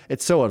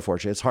it's so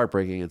unfortunate. It's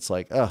heartbreaking. It's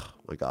like, oh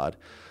my God.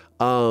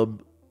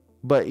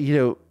 But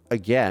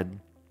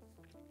again,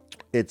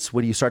 it's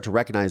when you start to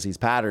recognize these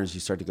patterns, you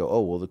start to go,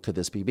 oh, well, could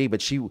this be me?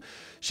 But she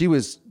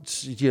was,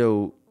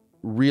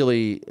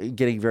 really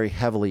getting very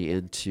heavily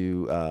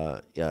into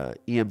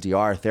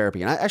EMDR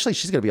therapy. And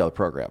she's going to be on the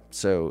program.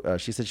 So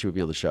she said she would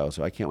be on the show.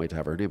 So I can't wait to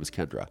have her. Her name is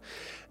Kendra.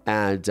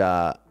 And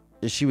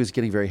she was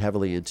getting very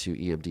heavily into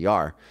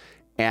EMDR.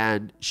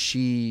 And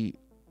she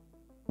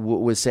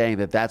was saying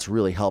that that's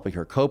really helping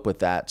her cope with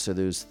that. So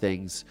those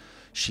things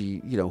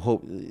she,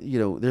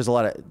 there's a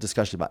lot of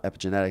discussion about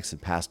epigenetics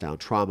and passed down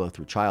trauma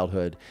through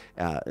childhood,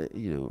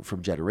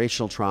 from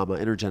generational trauma,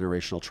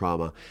 intergenerational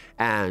trauma.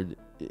 And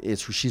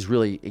she's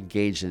really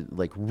engaged and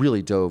like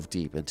really dove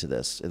deep into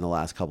this in the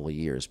last couple of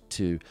years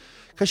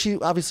because she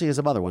obviously as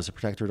a mother wants to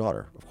protect her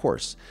daughter, of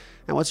course,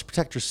 and wants to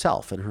protect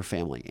herself and her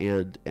family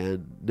and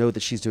know that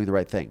she's doing the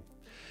right thing.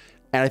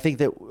 And I think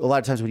that a lot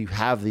of times when you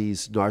have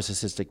these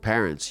narcissistic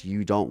parents,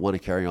 you don't want to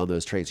carry on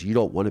those traits. You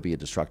don't want to be a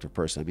destructive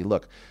person. I mean,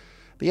 look,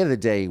 at the end of the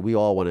day, we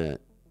all want to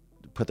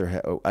put their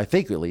head, I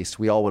think at least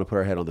we all want to put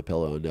our head on the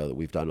pillow and know that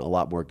we've done a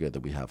lot more good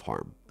than we have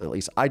harm. At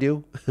least I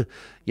do,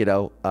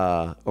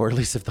 or at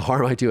least if the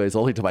harm I do is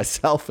only to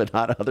myself and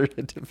not other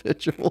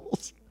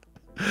individuals,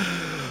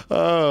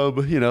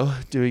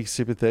 doing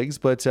stupid things.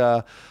 But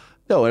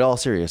no, in all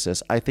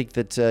seriousness, I think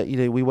that,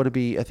 we want to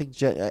be, I think,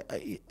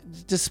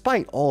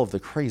 despite all of the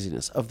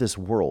craziness of this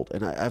world,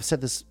 and I've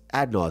said this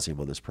ad nauseum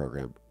on this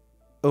program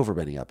over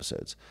many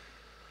episodes,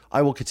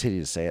 I will continue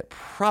to say it.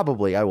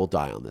 Probably I will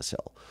die on this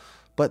hill.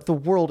 But the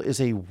world is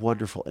a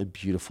wonderful and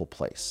beautiful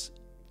place.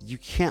 You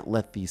can't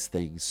let these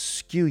things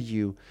skew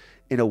you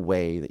in a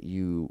way that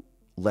you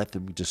let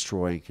them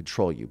destroy and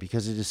control you,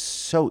 because it is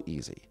so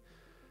easy.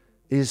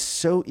 It is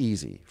so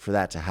easy for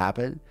that to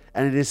happen,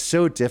 and it is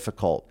so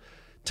difficult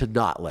to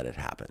not let it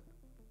happen.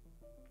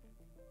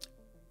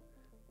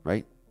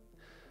 Right?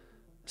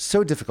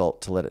 So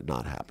difficult to let it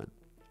not happen.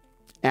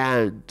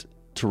 And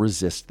to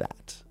resist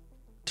that.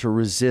 To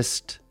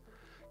resist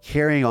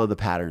carrying on the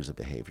patterns of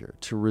behavior.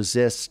 To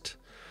resist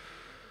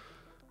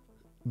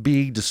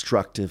being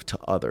destructive to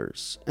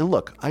others. And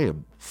look, I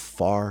am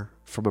far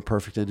from a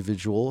perfect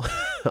individual.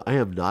 I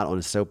am not on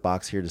a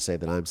soapbox here to say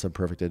that I'm some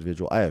perfect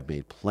individual. I have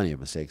made plenty of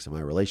mistakes in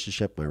my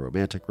relationship, my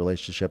romantic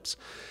relationships,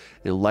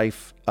 in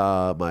life,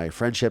 my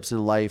friendships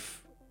in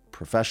life,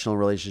 professional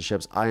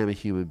relationships. I am a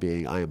human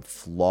being. I am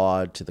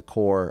flawed to the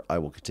core. I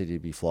will continue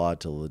to be flawed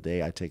till the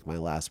day I take my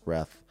last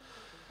breath.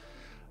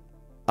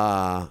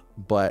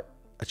 But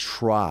I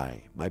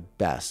try my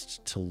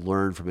best to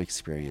learn from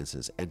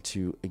experiences and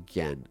to,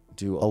 again,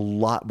 do a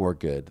lot more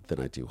good than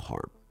I do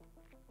harm.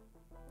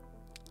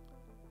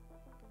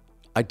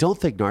 I don't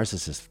think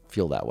narcissists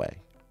feel that way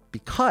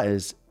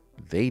because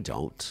they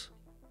don't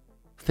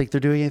think they're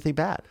doing anything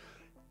bad,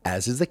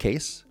 as is the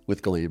case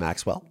with Ghislaine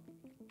Maxwell,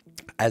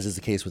 as is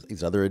the case with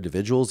these other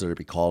individuals that are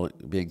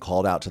being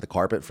called out to the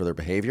carpet for their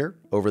behavior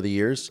over the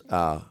years.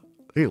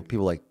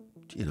 People like,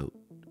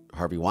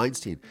 Harvey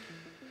Weinstein,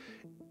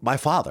 my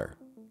father,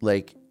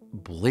 like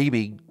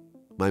blaming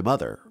my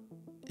mother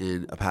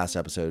in a past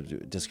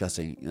episode,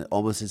 discussing,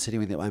 almost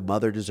insinuating that my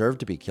mother deserved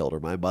to be killed or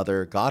my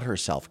mother got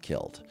herself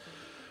killed.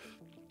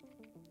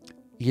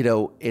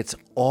 It's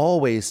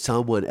always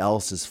someone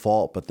else's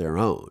fault but their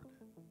own.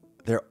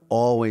 They're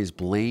always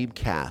blame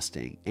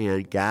casting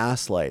and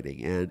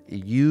gaslighting. And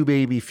you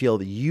made me feel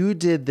that you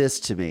did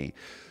this to me.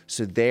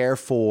 So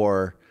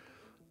therefore,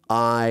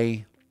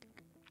 I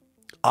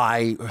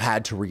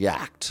had to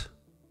react.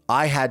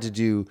 I had to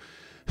do...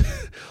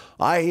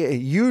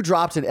 You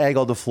dropped an egg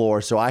on the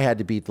floor, so I had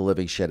to beat the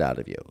living shit out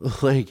of you.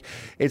 Like,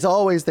 it's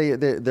always, they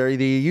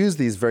use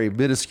these very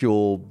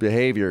minuscule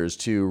behaviors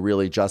to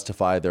really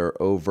justify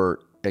their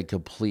overt and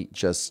complete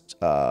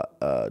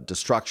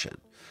destruction.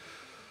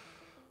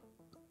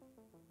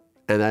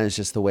 And that is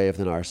just the way of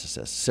the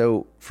narcissist.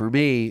 So for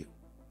me,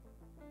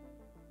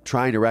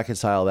 trying to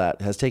reconcile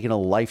that has taken a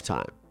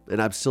lifetime.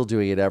 And I'm still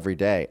doing it every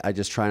day. I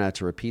just try not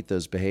to repeat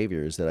those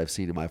behaviors that I've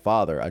seen in my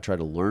father. I try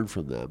to learn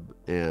from them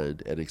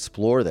and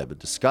explore them and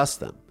discuss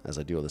them, as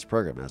I do on this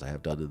program, as I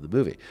have done in the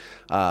movie.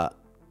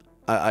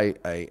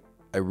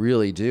 I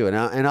really do.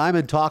 And I'm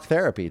in talk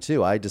therapy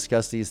too. I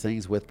discuss these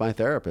things with my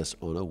therapist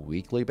on a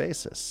weekly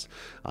basis.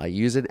 I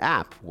use an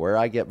app where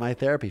I get my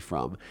therapy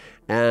from.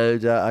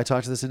 And I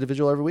talk to this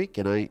individual every week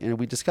and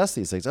we discuss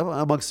these things,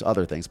 amongst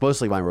other things,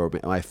 mostly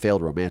my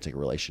failed romantic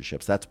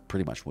relationships. That's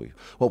pretty much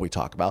what we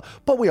talk about.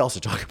 But we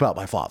also talk about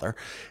my father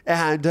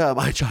and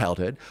my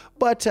childhood.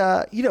 But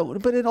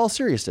in all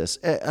seriousness,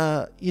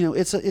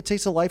 it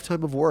takes a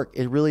lifetime of work.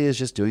 It really is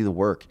just doing the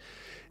work.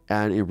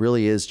 And it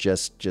really is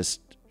just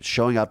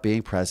showing up,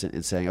 being present,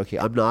 and saying, okay,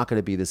 I'm not going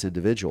to be this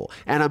individual.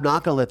 And I'm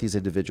not going to let these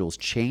individuals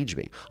change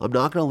me. I'm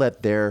not going to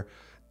let their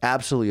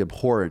absolutely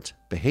abhorrent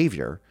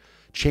behavior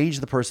change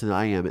the person that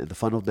I am at the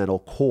fundamental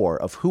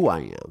core of who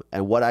I am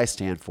and what I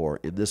stand for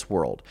in this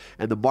world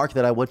and the mark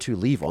that I want to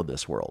leave on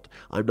this world.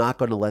 I'm not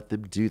going to let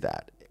them do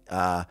that.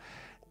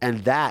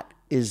 And that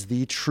is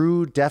the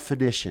true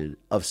definition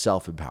of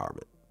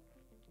self-empowerment,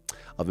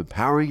 of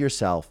empowering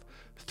yourself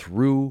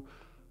through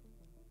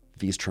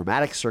these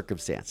traumatic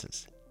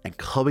circumstances and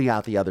coming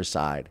out the other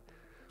side.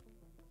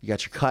 You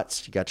got your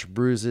cuts, you got your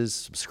bruises,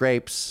 some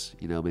scrapes,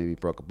 maybe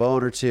broke a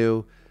bone or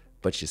two,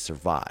 but you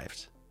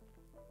survived.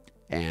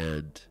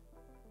 And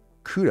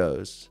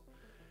kudos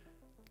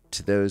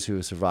to those who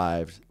have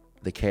survived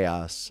the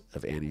chaos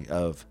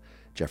of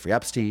Jeffrey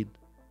Epstein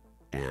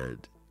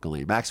and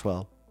Ghislaine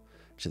Maxwell,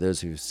 to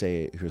those who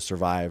have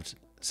survived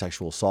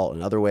sexual assault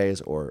in other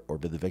ways or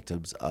been the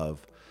victims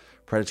of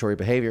predatory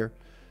behavior,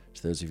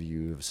 to those of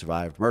you who have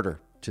survived murder,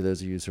 to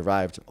those of you who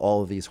survived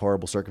all of these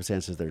horrible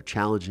circumstances that are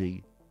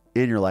challenging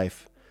in your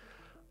life.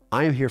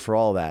 I am here for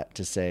all that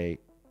to say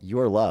you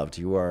are loved,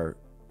 you are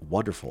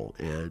wonderful,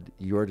 and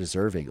you are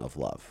deserving of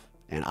love.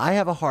 And I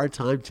have a hard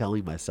time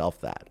telling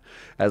myself that.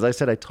 As I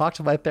said, I talk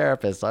to my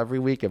therapist every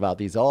week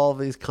about all of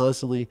these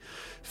constantly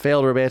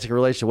failed romantic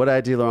relationships. What did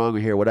I do wrong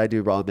here? What did I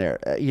do wrong there?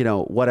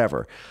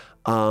 Whatever.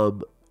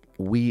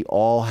 We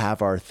all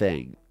have our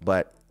thing,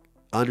 but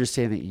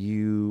understand that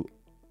you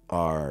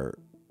are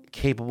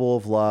capable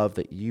of love,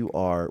 that you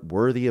are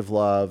worthy of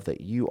love,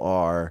 that you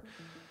are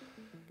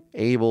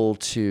able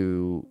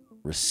to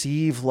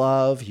receive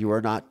love. You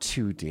are not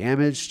too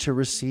damaged to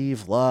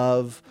receive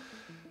love.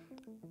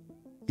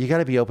 You got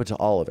to be open to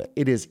all of it.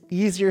 It is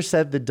easier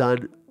said than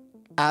done.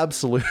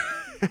 Absolutely.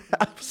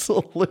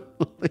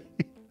 Absolutely.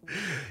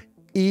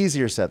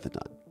 Easier said than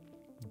done.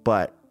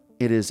 But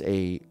it is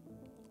a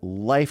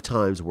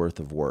lifetime's worth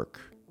of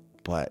work.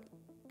 But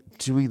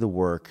doing the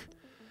work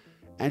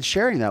and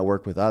sharing that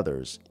work with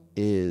others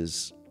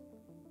is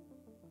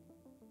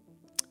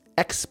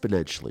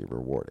exponentially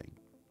rewarding,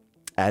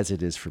 as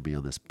it is for me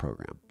on this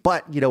program.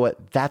 But you know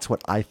what? That's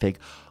what I think.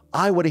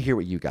 I want to hear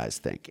what you guys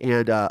think.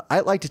 And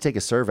I'd like to take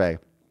a survey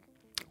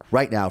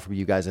right now from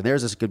you guys. And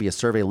there's going to be a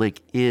survey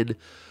link in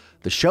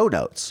the show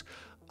notes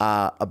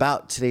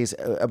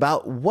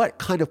about what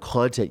kind of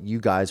content you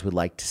guys would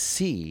like to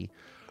see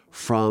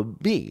from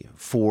me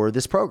for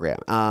this program.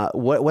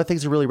 What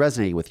things are really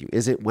resonating with you?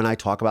 Is it when I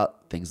talk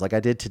about things like I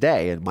did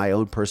today and my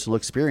own personal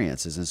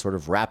experiences and sort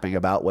of rapping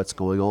about what's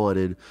going on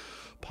in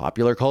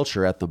popular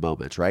culture at the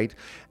moment, right?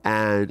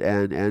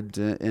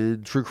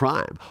 And true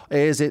crime?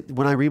 Is it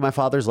when I read my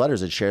father's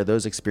letters and share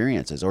those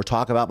experiences, or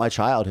talk about my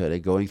childhood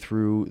and going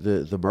through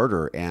the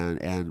murder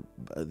and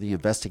the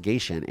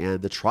investigation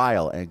and the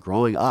trial and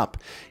growing up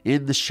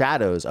in the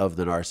shadows of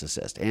the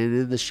narcissist and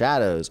in the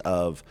shadows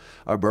of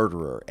a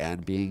murderer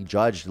and being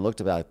judged and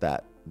looked at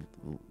that?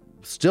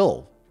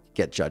 Still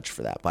get judged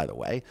for that, by the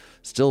way.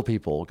 Still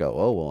people go,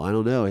 oh, well, I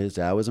don't know. His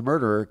dad was a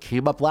murderer.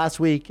 Came up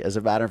last week. As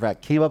a matter of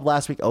fact, came up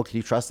last week. Oh, can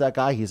you trust that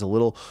guy? He's a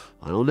little,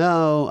 I don't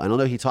know.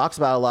 He talks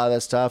about a lot of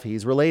that stuff.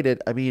 He's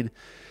related. I mean,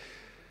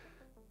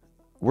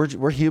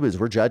 we're humans.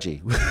 We're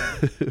judgy.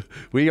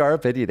 We are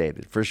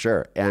opinionated for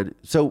sure. And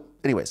so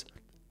anyways,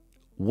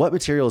 what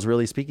material is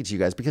really speaking to you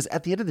guys? Because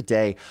at the end of the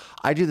day,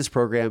 I do this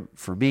program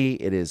for me.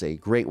 It is a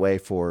great way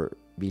for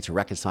me to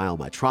reconcile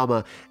my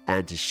trauma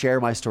and to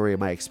share my story and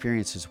my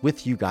experiences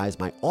with you guys,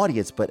 my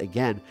audience. But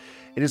again,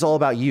 it is all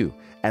about you.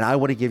 And I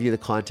want to give you the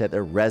content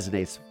that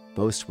resonates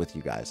most with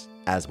you guys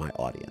as my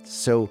audience.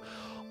 So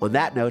on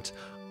that note,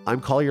 I'm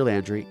Collier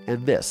Landry,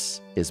 and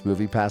this is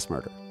Moving Past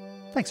Murder.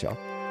 Thanks, y'all.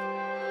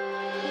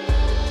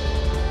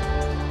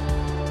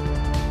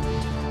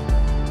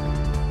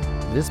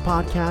 This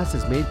podcast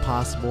is made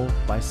possible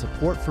by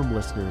support from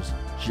listeners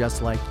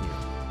just like you.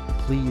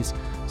 Please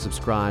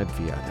subscribe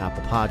via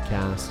Apple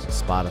Podcasts,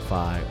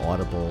 Spotify,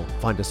 Audible.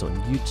 Find us on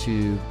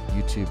YouTube,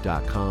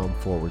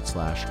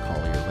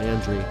 youtube.com/Collier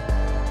Landry.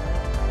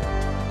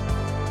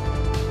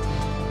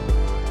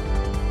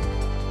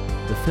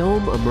 The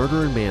film A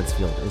Murder in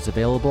Mansfield is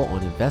available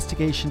on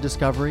Investigation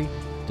Discovery,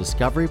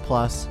 Discovery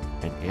Plus,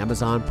 and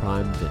Amazon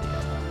Prime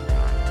Video.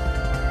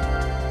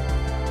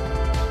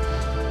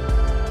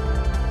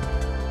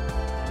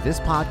 This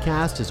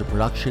podcast is a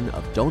production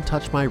of Don't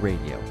Touch My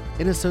Radio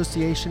in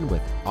association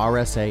with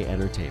RSA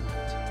Entertainment.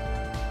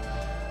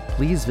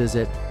 Please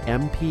visit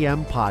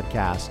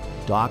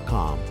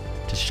mpmpodcast.com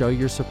to show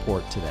your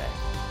support today.